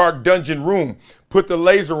into this dark dungeon room, put the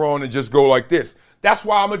laser on and just go like this. That's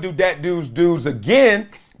why I'm going to do that dudes again,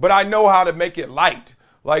 but I know how to make it light.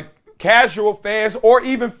 Casual fans or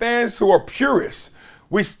even fans who are purists,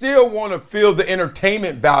 we still want to feel the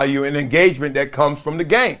entertainment value and engagement that comes from the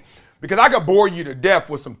game. Because I could bore you to death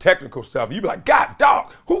with some technical stuff. You'd be like, God,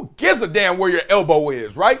 dog, who gives a damn where your elbow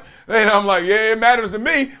is, right? And I'm like, yeah, it matters to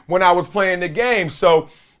me when I was playing the game. So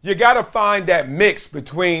you got to find that mix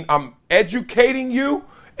between I'm educating you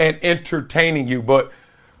and entertaining you. But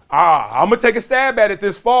I'm going to take a stab at it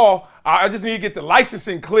this fall. I just need to get the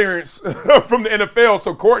licensing clearance from the NFL.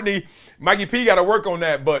 So Courtney, Mikey P got to work on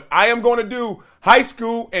that. But I am going to do high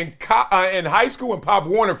school and Pop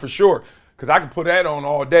Warner for sure. Because I can put that on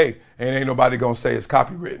all day and ain't nobody going to say it's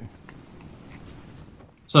copywritten.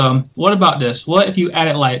 So what about this? What if you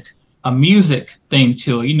added a music thing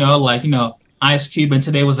to it? Ice Cube and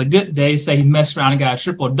today was a good day. Say he messed around and got a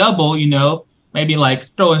triple-double, maybe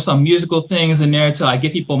throw in some musical things in there to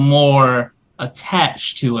get people more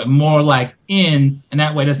attached to it, more in, and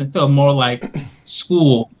that way it doesn't feel more like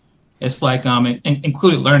school. It's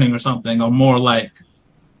included learning or something, or more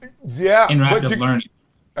interactive learning.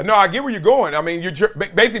 No, I get where you're going. I mean, you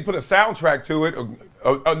basically put a soundtrack to it,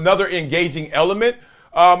 another engaging element.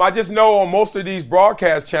 I just know on most of these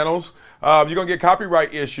broadcast channels, you're going to get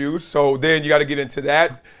copyright issues. So then you got to get into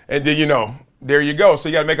that. And then, there you go. So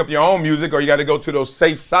you got to make up your own music, or you got to go to those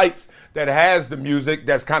safe sites that has the music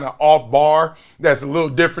that's kind of off bar, that's a little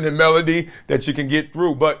different in melody that you can get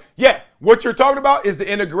through. But yeah, what you're talking about is the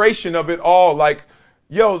integration of it all. At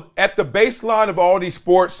the baseline of all these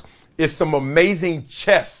sports, is some amazing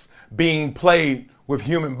chess being played with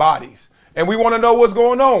human bodies. And we want to know what's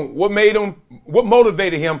going on. What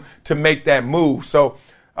motivated him to make that move? So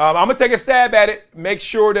I'm going to take a stab at it, make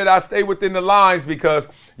sure that I stay within the lines because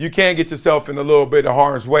you can get yourself in a little bit of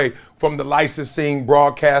harm's way from the licensing,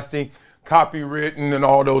 broadcasting, copywritten, and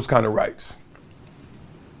all those kind of rights.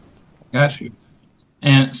 Got you.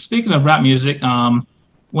 And speaking of rap music,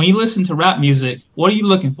 when you listen to rap music, what are you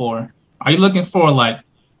looking for? Are you looking for like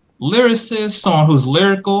lyricists, someone who's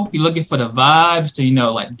lyrical? You looking for the vibes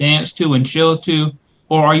to, like dance to and chill to?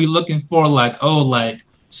 Or are you looking for like, like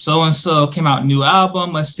so-and-so came out new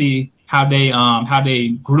album, let's see how they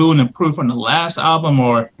grew and improved from the last album?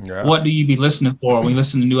 Or what do you be listening for when you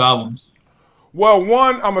listen to new albums? Well,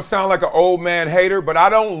 one, I'm going to sound like an old man hater, but I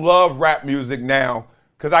don't love rap music now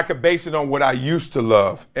because I could base it on what I used to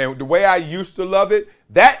love. And the way I used to love it,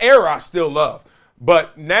 that era I still love.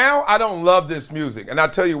 But now I don't love this music, and I'll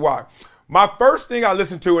tell you why. My first thing I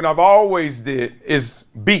listened to, and I've always did, is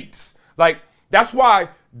beats. Like, that's why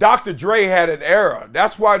Dr. Dre had an era.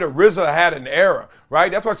 That's why the RZA had an era,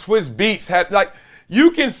 right? That's why Swiss Beats had, like,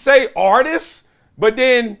 you can say artists, but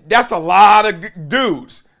then that's a lot of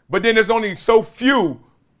dudes. But then there's only so few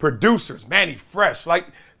producers. Manny Fresh, like,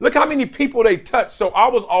 look how many people they touch. So I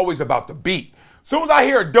was always about the beat. As soon as I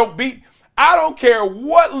hear a dope beat, I don't care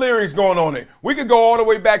what lyrics going on there. We could go all the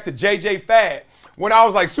way back to JJ Fad. When I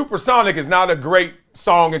was like, Supersonic is not a great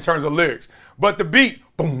song in terms of lyrics. But the beat,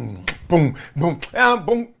 boom, boom, boom,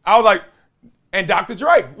 boom. I was like, and Dr.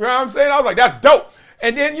 Dre, you know what I'm saying? I was like, that's dope.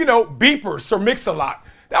 And then, Beepers, Sir Mix-a-Lot.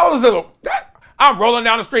 That was I'm rolling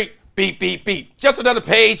down the street, beep, beep, beep. Just another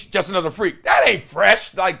page, just another freak. That ain't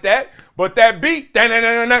fresh like that. But that beat,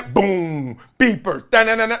 boom,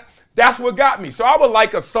 beepers, that's what got me. So I would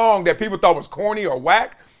like a song that people thought was corny or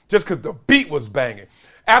whack just because the beat was banging.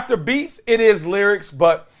 After beats, it is lyrics,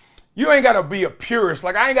 but you ain't got to be a purist.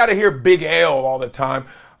 Like, I ain't got to hear Big L all the time.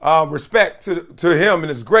 Respect to him and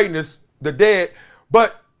his greatness, the dead.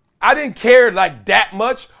 But I didn't care like that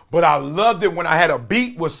much, but I loved it when I had a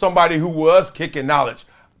beat with somebody who was kicking knowledge.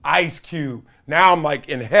 Ice Cube. Now I'm like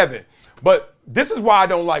in heaven. But this is why I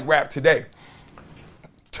don't like rap today.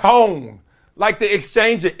 Tone. Like the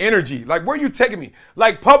exchange of energy. Like, where are you taking me?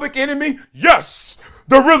 Like Public Enemy? Yes.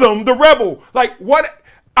 The rhythm, the rebel. Like, what?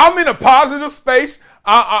 I'm in a positive space.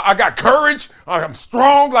 I got courage. I'm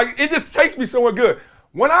strong. Like, it just takes me somewhere good.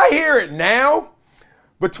 When I hear it now,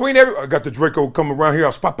 I got the Draco coming around here.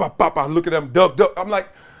 I look at them, duck. I'm like,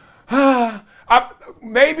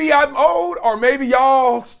 maybe I'm old, or maybe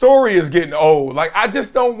y'all story is getting old. Like, I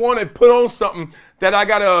just don't want to put on something that I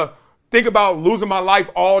got to think about losing my life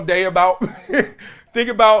all day about. Think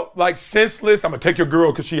about, like, senseless. I'm going to take your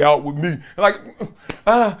girl because she out with me. Like,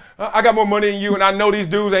 I got more money than you, and I know these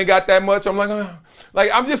dudes ain't got that much. I'm like,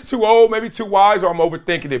 I'm just too old, maybe too wise, or I'm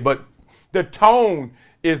overthinking it. But the tone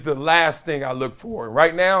is the last thing I look for. And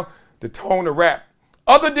right now, the tone of rap,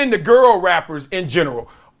 other than the girl rappers in general,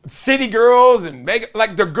 city girls and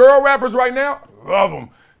like the girl rappers right now, love them.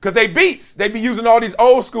 Because they beats. They be using all these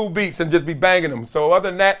old school beats and just be banging them. So other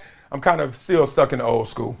than that, I'm kind of still stuck in the old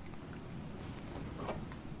school.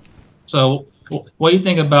 So what do you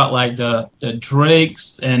think about like the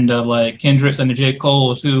Drakes and the like Kendricks and the J.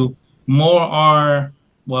 Coles, who more are,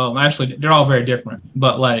 well, actually they're all very different,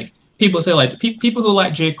 but like people say like people who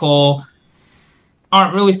like J. Cole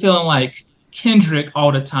aren't really feeling like Kendrick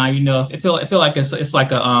all the time. I feel like it's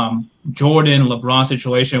like a Jordan LeBron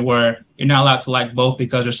situation where you're not allowed to like both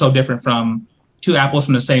because they're so different from two apples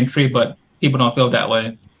from the same tree, but people don't feel that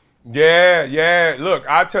way. Yeah. Look,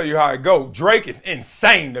 I'll tell you how it goes. Drake is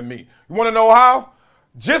insane to me. You want to know how?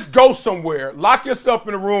 Just go somewhere, lock yourself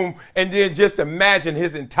in a room, and then just imagine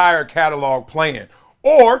his entire catalog playing.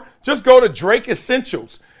 Or just go to Drake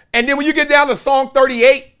Essentials. And then when you get down to song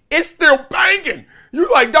 38, it's still banging.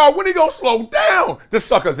 You're like, dog, when he gonna slow down? This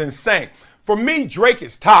sucker's insane. For me, Drake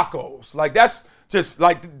is tacos. Like, that's just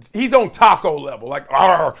like, he's on taco level. Like,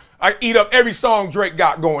 I eat up every song Drake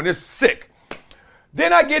got going. It's sick.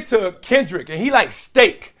 Then I get to Kendrick, and he likes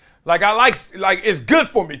steak. Like, I like it's good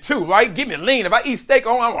for me too, right? Get me lean. If I eat steak,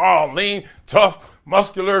 I'm all lean, tough,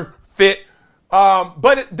 muscular, fit.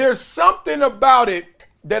 But there's something about it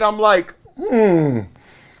that I'm like,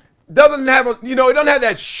 doesn't have it doesn't have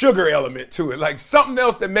that sugar element to it. Like something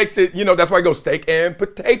else that makes it, that's why I go steak and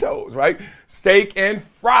potatoes, right? Steak and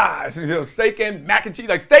fries, steak and mac and cheese.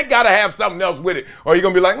 Like steak gotta have something else with it, or you're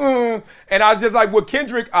gonna be like, And I just like with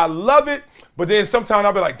Kendrick, I love it. But then sometimes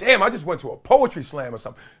I'll be like, damn, I just went to a poetry slam or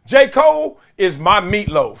something. J. Cole is my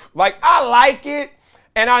meatloaf. Like, I like it,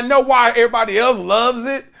 and I know why everybody else loves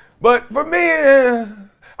it. But for me,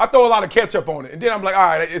 I throw a lot of ketchup on it. And then I'm like, all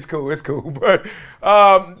right, it's cool. But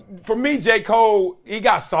for me, J. Cole, he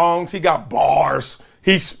got songs, he got bars,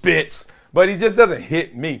 he spits, but he just doesn't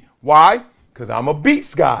hit me. Why? Because I'm a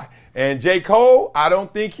beats guy. And J. Cole, I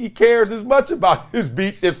don't think he cares as much about his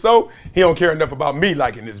beats. If so, he don't care enough about me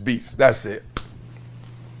liking his beats. That's it.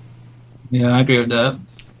 Yeah, I agree with that.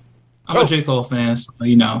 I'm a J. Cole fan, so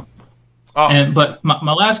But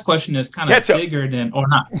my last question is kind of bigger than, or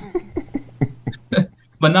not,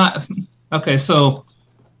 but not. Okay, so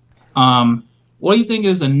what do you think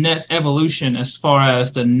is the next evolution as far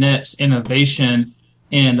as the next innovation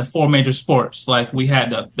in the four major sports? Like we had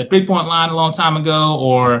the 3-point line a long time ago,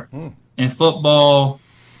 or in football.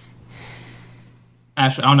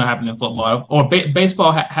 Actually, I don't know what happened in football. Or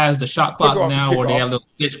baseball has the shot clock now, or they have the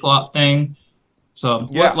pitch clock thing. So,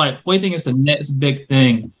 what do you think is the next big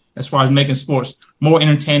thing as far as making sports more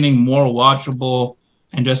entertaining, more watchable,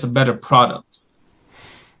 and just a better product?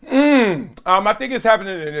 I think it's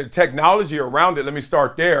happening in the technology around it. Let me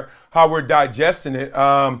start there, how we're digesting it.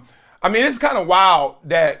 I mean, it's kind of wild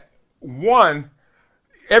that,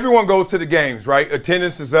 everyone goes to the games, right?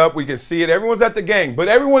 Attendance is up. We can see it. Everyone's at the game. But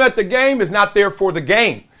everyone at the game is not there for the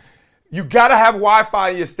game. You got to have Wi-Fi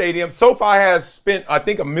in your stadium. SoFi has spent, I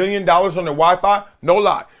think, $1 million on their Wi-Fi. No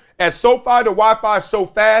lie. At SoFi, the Wi-Fi is so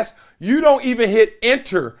fast, you don't even hit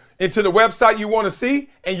enter into the website you want to see,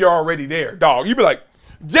 and you're already there, dog. You be like,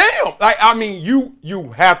 damn. Like, I mean,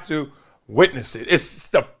 you have to witness it. It's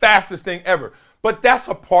the fastest thing ever. But that's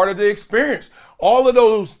a part of the experience. All of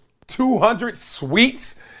those 200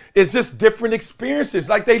 suites is just different experiences.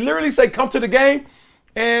 Like they literally say, come to the game,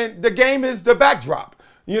 and the game is the backdrop.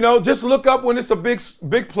 You know, just look up when it's a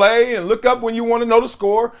big play and look up when you want to know the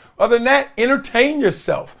score. Other than that, entertain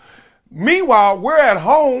yourself. Meanwhile, we're at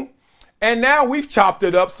home, and now we've chopped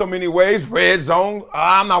it up so many ways. Red zone,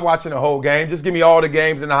 I'm not watching the whole game. Just give me all the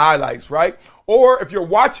games and the highlights, right? Or if you're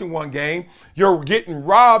watching one game, you're getting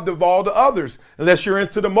robbed of all the others, unless you're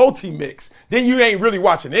into the multi-mix. Then you ain't really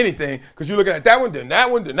watching anything because you're looking at that one, then that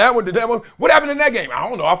one, then that one, then that one. What happened in that game? I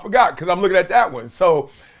don't know. I forgot because I'm looking at that one.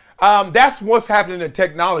 So that's what's happening in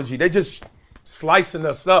technology. They just slicing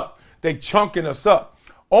us up. They chunking us up.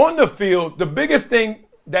 On the field, the biggest thing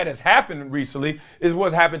that has happened recently is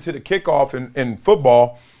what's happened to the kickoff in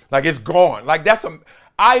football. Like it's gone. Like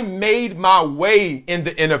I made my way in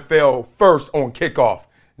the NFL first on kickoff.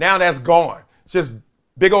 Now that's gone. It's just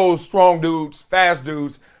big old strong dudes, fast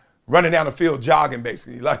dudes running down the field jogging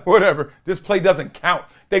basically. Like whatever. This play doesn't count.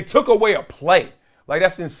 They took away a play. Like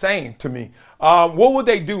that's insane to me. What would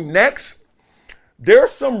they do next?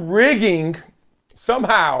 There's some rigging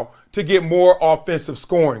somehow to get more offensive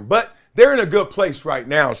scoring. But they're in a good place right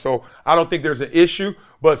now. So I don't think there's an issue.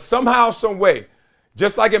 But somehow, some way,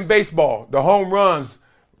 just like in baseball, the home runs,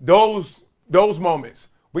 those moments,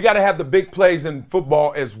 we got to have the big plays in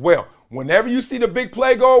football as well. Whenever you see the big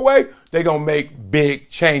play go away, they're going to make big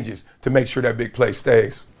changes to make sure that big play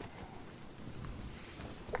stays.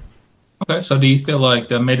 Okay, so do you feel like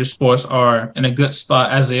the major sports are in a good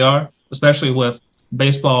spot as they are, especially with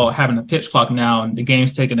baseball having a pitch clock now and the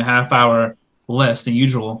game's taking a half hour less than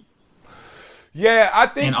usual? Yeah, I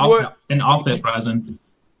think and offense rising.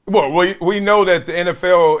 Well, we know that the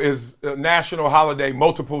NFL is a national holiday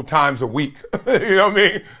multiple times a week. You know what I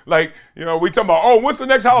mean? Like, you know, we talking about, what's the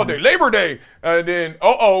next holiday? Labor Day. And then,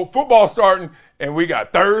 football starting. And we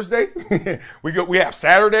got Thursday. we have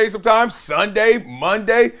Saturday sometimes, Sunday,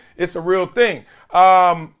 Monday. It's a real thing.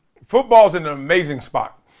 Football's in an amazing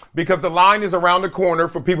spot because the line is around the corner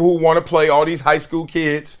for people who want to play, all these high school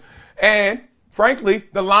kids. And frankly,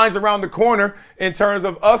 the line's around the corner in terms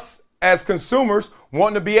of us as consumers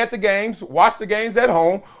wanting to be at the games, watch the games at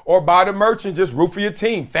home, or buy the merch and just root for your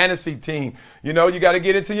team, fantasy team. You know, you got to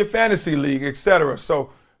get into your fantasy league, etc. So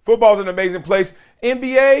football's an amazing place.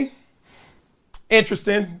 NBA,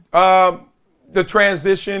 interesting. The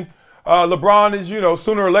transition. LeBron is,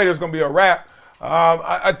 sooner or later it's going to be a wrap.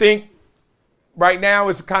 I think right now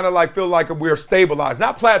it's kind of like feel like we're stabilized.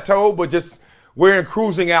 Not plateaued, but just we're in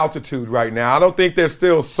cruising altitude right now. I don't think they're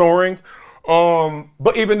still soaring.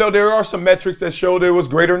 But even though there are some metrics that show there was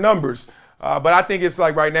greater numbers. But I think it's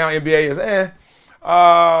like right now NBA is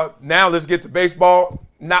now let's get to baseball.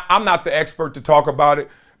 I'm not the expert to talk about it,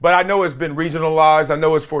 but I know it's been regionalized. I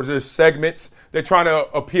know it's for just segments. They're trying to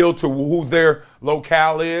appeal to who their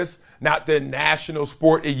locale is, not the national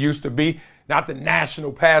sport it used to be, not the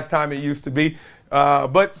national pastime it used to be,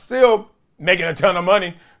 but still making a ton of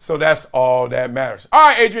money. So that's all that matters. All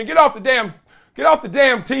right, Adrian, get off the damn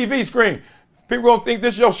TV screen. People gonna think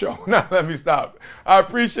this is your show. Now let me stop. I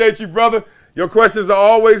appreciate you, brother. Your questions are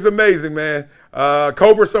always amazing, man.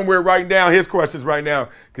 Cobra somewhere writing down his questions right now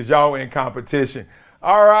because y'all in competition.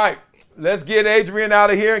 All right, let's get Adrian out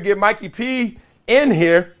of here and get Mikey P in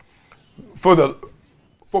here for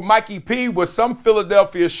Mikey P with some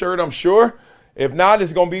Philadelphia shirt, I'm sure. If not,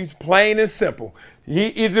 it's gonna be plain and simple.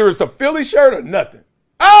 Either it's a Philly shirt or nothing.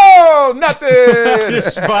 Oh, nothing.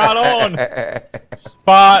 Spot on.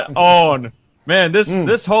 Spot on. Man,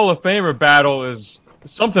 this Hall of Famer battle is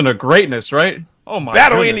something of greatness, right? Oh, my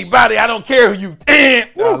Battle goodness. anybody. I don't care who you. I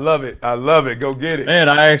love it. I love it. Go get it. Man,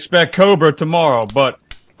 I expect Cobra tomorrow, but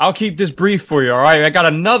I'll keep this brief for you, all right? I got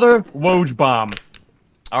another Woj bomb.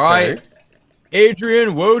 All right? Okay.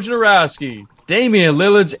 Adrian Wojnarowski. Damian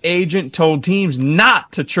Lillard's agent told teams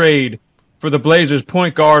not to trade for the Blazers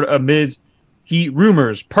point guard amid Heat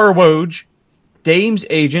rumors. Per Woj, Dame's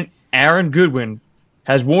agent, Aaron Goodwin,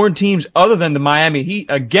 has warned teams other than the Miami Heat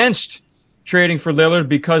against trading for Lillard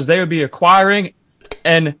because they would be acquiring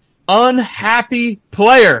an unhappy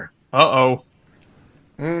player. Uh-oh.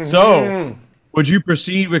 Mm-hmm. So, would you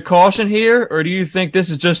proceed with caution here, or do you think this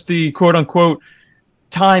is just the quote-unquote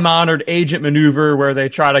time-honored agent maneuver where they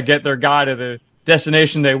try to get their guy to the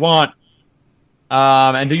destination they want?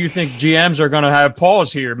 And do you think GMs are going to have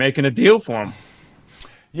pause here making a deal for him?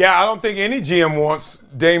 Yeah, I don't think any GM wants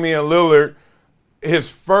Damian Lillard his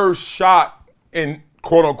first shot in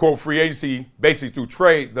quote-unquote free agency, basically through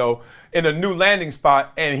trade, though, in a new landing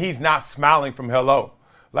spot, and he's not smiling from hello.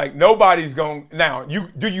 Like, nobody's going – now,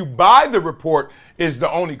 do you buy the report is the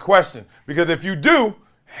only question. Because if you do,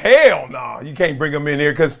 hell no, you can't bring him in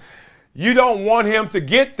here because you don't want him to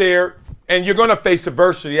get there, and you're going to face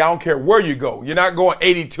adversity. I don't care where you go. You're not going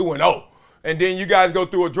 82-0. And then you guys go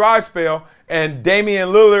through a dry spell, and Damian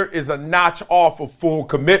Lillard is a notch off of full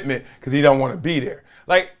commitment because he don't want to be there.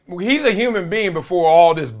 Like, he's a human being before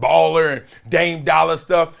all this baller and Dame Dollar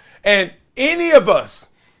stuff. And any of us,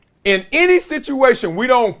 in any situation we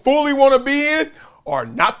don't fully want to be in, are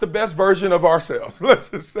not the best version of ourselves. Let's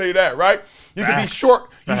just say that, right? You can be short.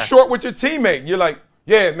 You're short with your teammate. You're like,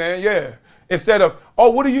 yeah, man, yeah. Instead of, oh,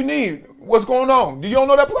 what do you need? What's going on? Do you don't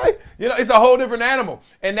know that play? You know, it's a whole different animal.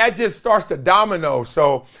 And that just starts to domino.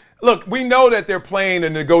 So, look, we know that they're playing a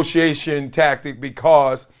negotiation tactic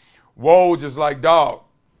because Woj is like, dog,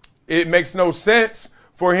 it makes no sense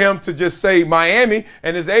for him to just say Miami.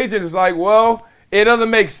 And his agent is like, well, it doesn't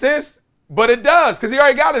make sense, but it does because he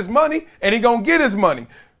already got his money and he going to get his money.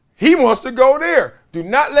 He wants to go there. Do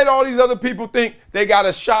not let all these other people think they got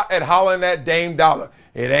a shot at hollering at Dame Dollar.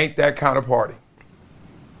 It ain't that kind of party.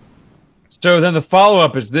 So then the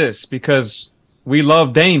follow-up is this, because we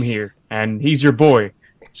love Dame here, and he's your boy.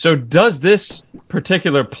 So does this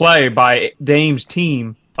particular play by Dame's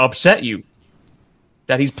team upset you?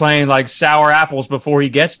 That he's playing like sour apples before he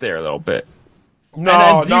gets there a little bit?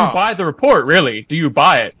 No, do you buy the report, really? Do you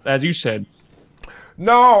buy it, as you said?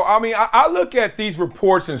 No, I mean, I look at these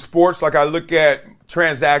reports in sports like I look at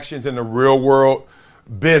transactions in the real world,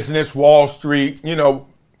 business, Wall Street, you know.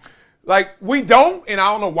 Like, we don't, and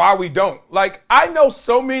I don't know why we don't. Like, I know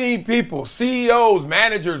so many people, CEOs,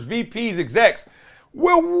 managers, VPs, execs,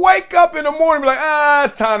 will wake up in the morning and be like,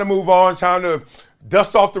 it's time to move on, time to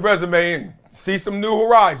dust off the resume and see some new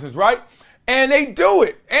horizons, right? And they do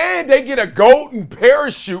it. And they get a golden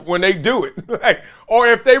parachute when they do it. Like, or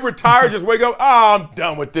if they retire, just wake up, I'm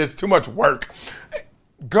done with this, too much work.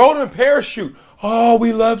 Golden parachute. Oh,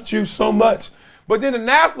 we loved you so much. But then an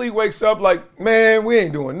athlete wakes up like, man, we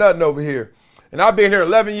ain't doing nothing over here. And I've been here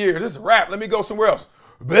 11 years. This is a wrap. Let me go somewhere else.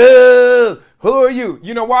 Boo! Who are you?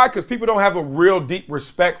 You know why? Because people don't have a real deep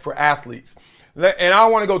respect for athletes. And I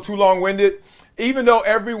don't want to go too long-winded. Even though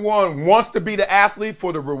everyone wants to be the athlete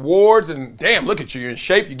for the rewards and, damn, look at you, you're in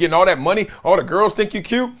shape, you're getting all that money, all the girls think you're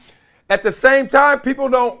cute. At the same time, people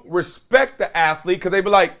don't respect the athlete because they be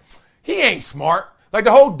like, he ain't smart. Like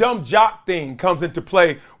the whole dumb jock thing comes into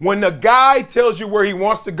play. When the guy tells you where he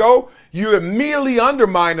wants to go, you immediately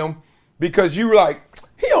undermine him because you're like,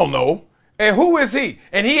 he don't know. And who is he?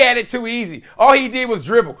 And he had it too easy. All he did was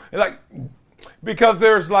dribble. And like, because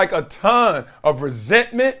there's like a ton of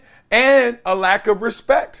resentment and a lack of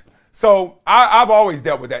respect. So I've always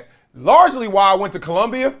dealt with that. Largely why I went to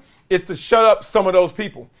Columbia is to shut up some of those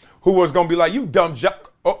people who was going to be like, you dumb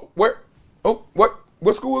jock. Oh, where? Oh, what?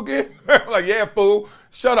 What school again? Like, yeah, fool,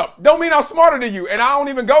 shut up. Don't mean I'm smarter than you. And I don't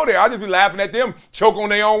even go there. I just be laughing at them, choke on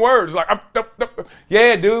their own words. Like,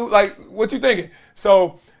 yeah, dude, like, what you thinking?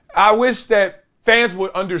 So I wish that fans would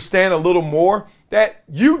understand a little more that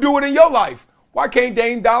you do it in your life. Why can't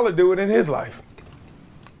Dame Dollar do it in his life?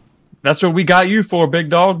 That's what we got you for, big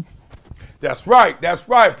dog. That's right. That's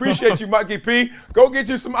right. Appreciate you, Mikey P. Go get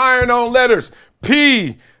you some iron-on letters.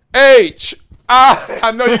 P-H.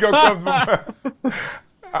 I know you're going to come to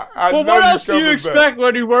well, what else do you expect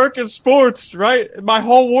when you work in sports, right? My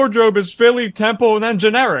whole wardrobe is Philly, Temple, and then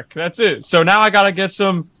generic. That's it. So now I got to get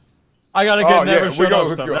some – never shut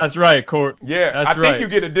up stuff. That's right, Court. Yeah, that's I think you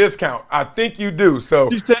get a discount. I think you do. So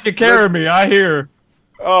she's taking care of me, I hear.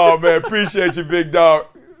 Oh, man, appreciate you, big dog.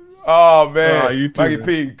 Oh, man. You too, Mikey man.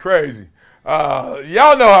 P, crazy.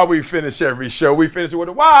 Y'all know how we finish every show. We finish it with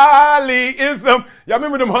a Wiley-ism. Y'all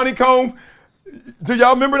remember them honeycomb? Do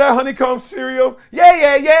y'all remember that honeycomb cereal?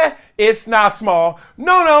 Yeah. It's not small.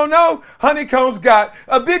 No. Honeycomb's got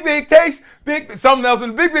a big taste, something else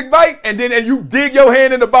in a big bite, and you dig your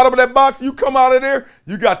hand in the bottom of that box, you come out of there,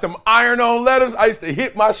 you got them iron-on letters. I used to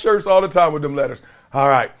hit my shirts all the time with them letters. All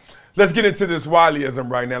right, let's get into this Wileyism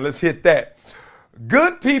right now. Let's hit that.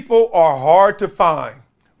 Good people are hard to find,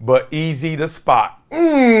 but easy to spot.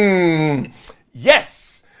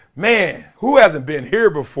 Yes. Man, who hasn't been here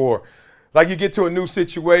before? Like you get to a new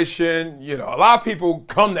situation, a lot of people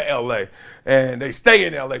come to LA and they stay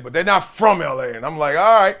in LA, but they're not from LA. And I'm like,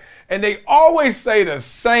 all right. And they always say the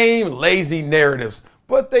same lazy narratives,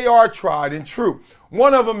 but they are tried and true.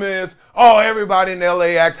 One of them is, everybody in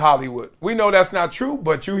LA act Hollywood. We know that's not true,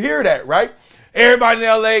 but you hear that, right? Everybody in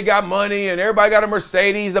LA got money and everybody got a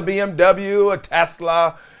Mercedes, a BMW, a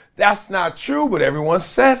Tesla. That's not true, but everyone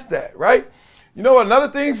says that, right? Another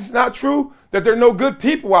thing is not true, that there are no good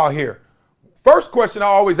people out here. First question I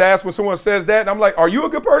always ask when someone says that, and I'm like, are you a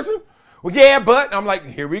good person? Well, yeah, but. And I'm like,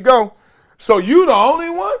 here we go. So you the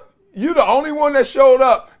only one? You the only one that showed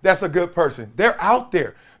up that's a good person. They're out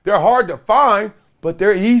there. They're hard to find, but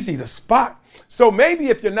they're easy to spot. So maybe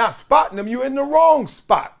if you're not spotting them, you're in the wrong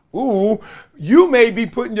spot. Ooh, you may be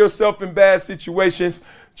putting yourself in bad situations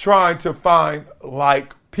trying to find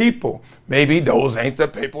like people. Maybe those ain't the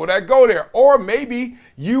people that go there. Or maybe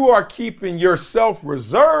you are keeping yourself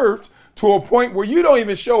reserved to a point where you don't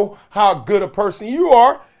even show how good a person you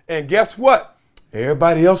are. And guess what?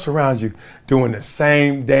 Everybody else around you doing the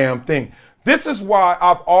same damn thing. This is why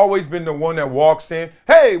I've always been the one that walks in,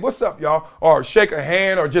 hey, what's up, y'all? Or shake a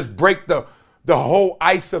hand or just break the whole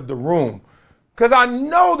ice of the room. Because I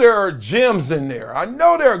know there are gems in there. I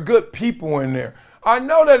know there are good people in there. I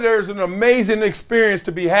know that there's an amazing experience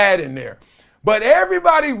to be had in there. But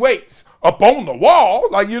everybody waits up on the wall,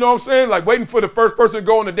 like, you know what I'm saying? Like waiting for the first person to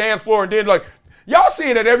go on the dance floor and then like, y'all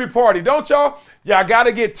see it at every party, don't y'all? Y'all got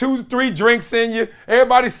to get 2-3 drinks in you.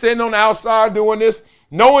 Everybody's sitting on the outside doing this,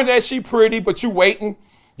 knowing that she pretty, but you waiting.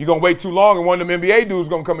 You're going to wait too long and one of them NBA dudes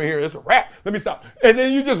going to come in here. It's a wrap. Let me stop. And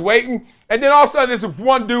then you just waiting. And then all of a sudden there's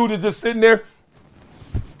one dude that's just sitting there.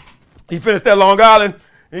 He finished that Long Island.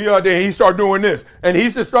 And then he start doing this. And he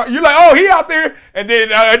just start, you're like, oh, he out there. And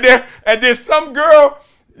then some girl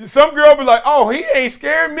be like, oh, he ain't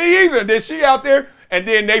scared me either. And then she out there. And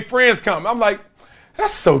then they friends come. I'm like,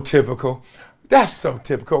 that's so typical. That's so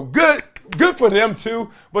typical. Good for them too.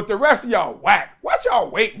 But the rest of y'all whack. What y'all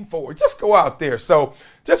waiting for? Just go out there. So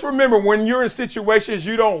just remember, when you're in situations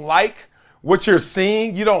you don't like what you're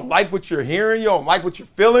seeing, you don't like what you're hearing, you don't like what you're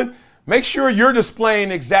feeling, make sure you're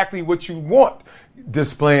displaying exactly what you want,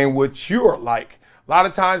 displaying what you're like. A lot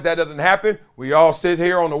of times that doesn't happen. We all sit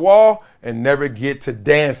here on the wall and never get to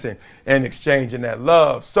dancing and exchanging that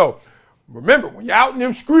love. So remember, when you're out in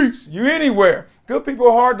them streets, you anywhere, good people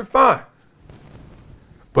are hard to find,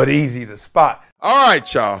 but easy to spot. All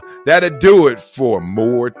right, y'all. That'll do it for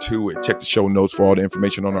More To It. Check the show notes for all the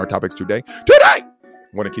information on our topics today.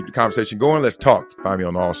 Want to keep the conversation going? Let's talk. Find me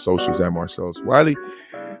on all socials at Marcellus Wiley.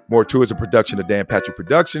 More To It is a production of Dan Patrick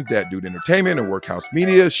Productions, That Dude Entertainment, and Workhouse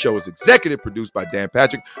Media. The show is executive produced by Dan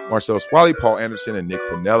Patrick, Marcellus Wiley, Paul Anderson, and Nick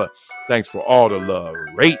Pinella. Thanks for all the love,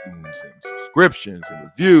 ratings, and subscriptions, and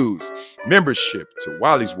reviews, membership to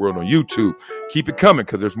Wiley's World on YouTube. Keep it coming,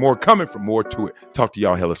 because there's more coming from More To It. Talk to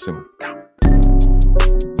y'all hella soon.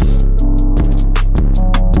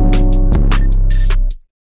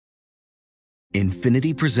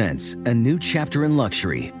 Infiniti presents a new chapter in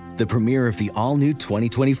luxury, the premiere of the all-new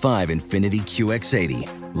 2025 Infiniti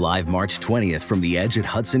QX80, live March 20th from the Edge at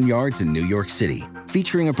Hudson Yards in New York City,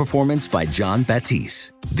 featuring a performance by John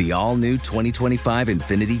Batiste. The all-new 2025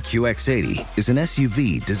 Infiniti QX80 is an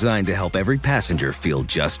SUV designed to help every passenger feel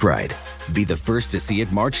just right. Be the first to see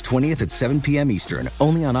it March 20th at 7 p.m. Eastern,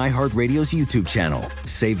 only on iHeartRadio's YouTube channel.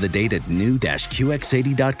 Save the date at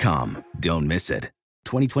new-QX80.com. Don't miss it.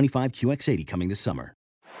 2025 QX80 coming this summer.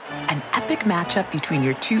 An epic matchup between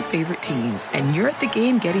your two favorite teams, and you're at the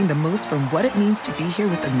game getting the most from what it means to be here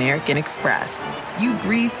with American Express. You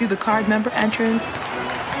breeze through the card member entrance,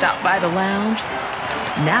 stop by the lounge.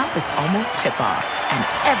 Now it's almost tip-off, and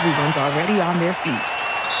everyone's already on their feet.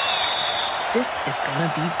 This is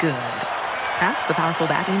gonna be good. That's the powerful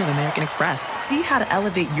backing of American Express. See how to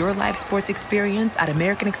elevate your live sports experience at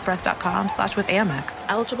americanexpress.com/withAmex.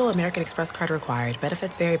 Eligible American Express card required.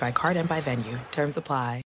 Benefits vary by card and by venue. Terms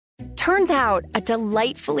apply. Turns out a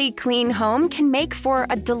delightfully clean home can make for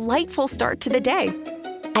a delightful start to the day.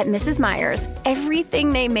 At Mrs. Meyer's, everything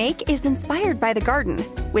they make is inspired by the garden.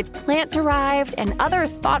 With plant-derived and other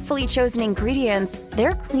thoughtfully chosen ingredients,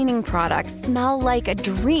 their cleaning products smell like a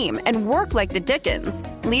dream and work like the dickens,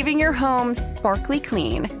 leaving your home sparkly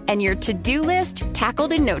clean and your to-do list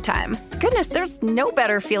tackled in no time. Goodness, there's no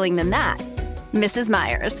better feeling than that. Mrs.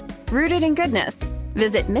 Meyer's, rooted in goodness.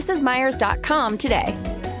 Visit mrsmeyers.com today.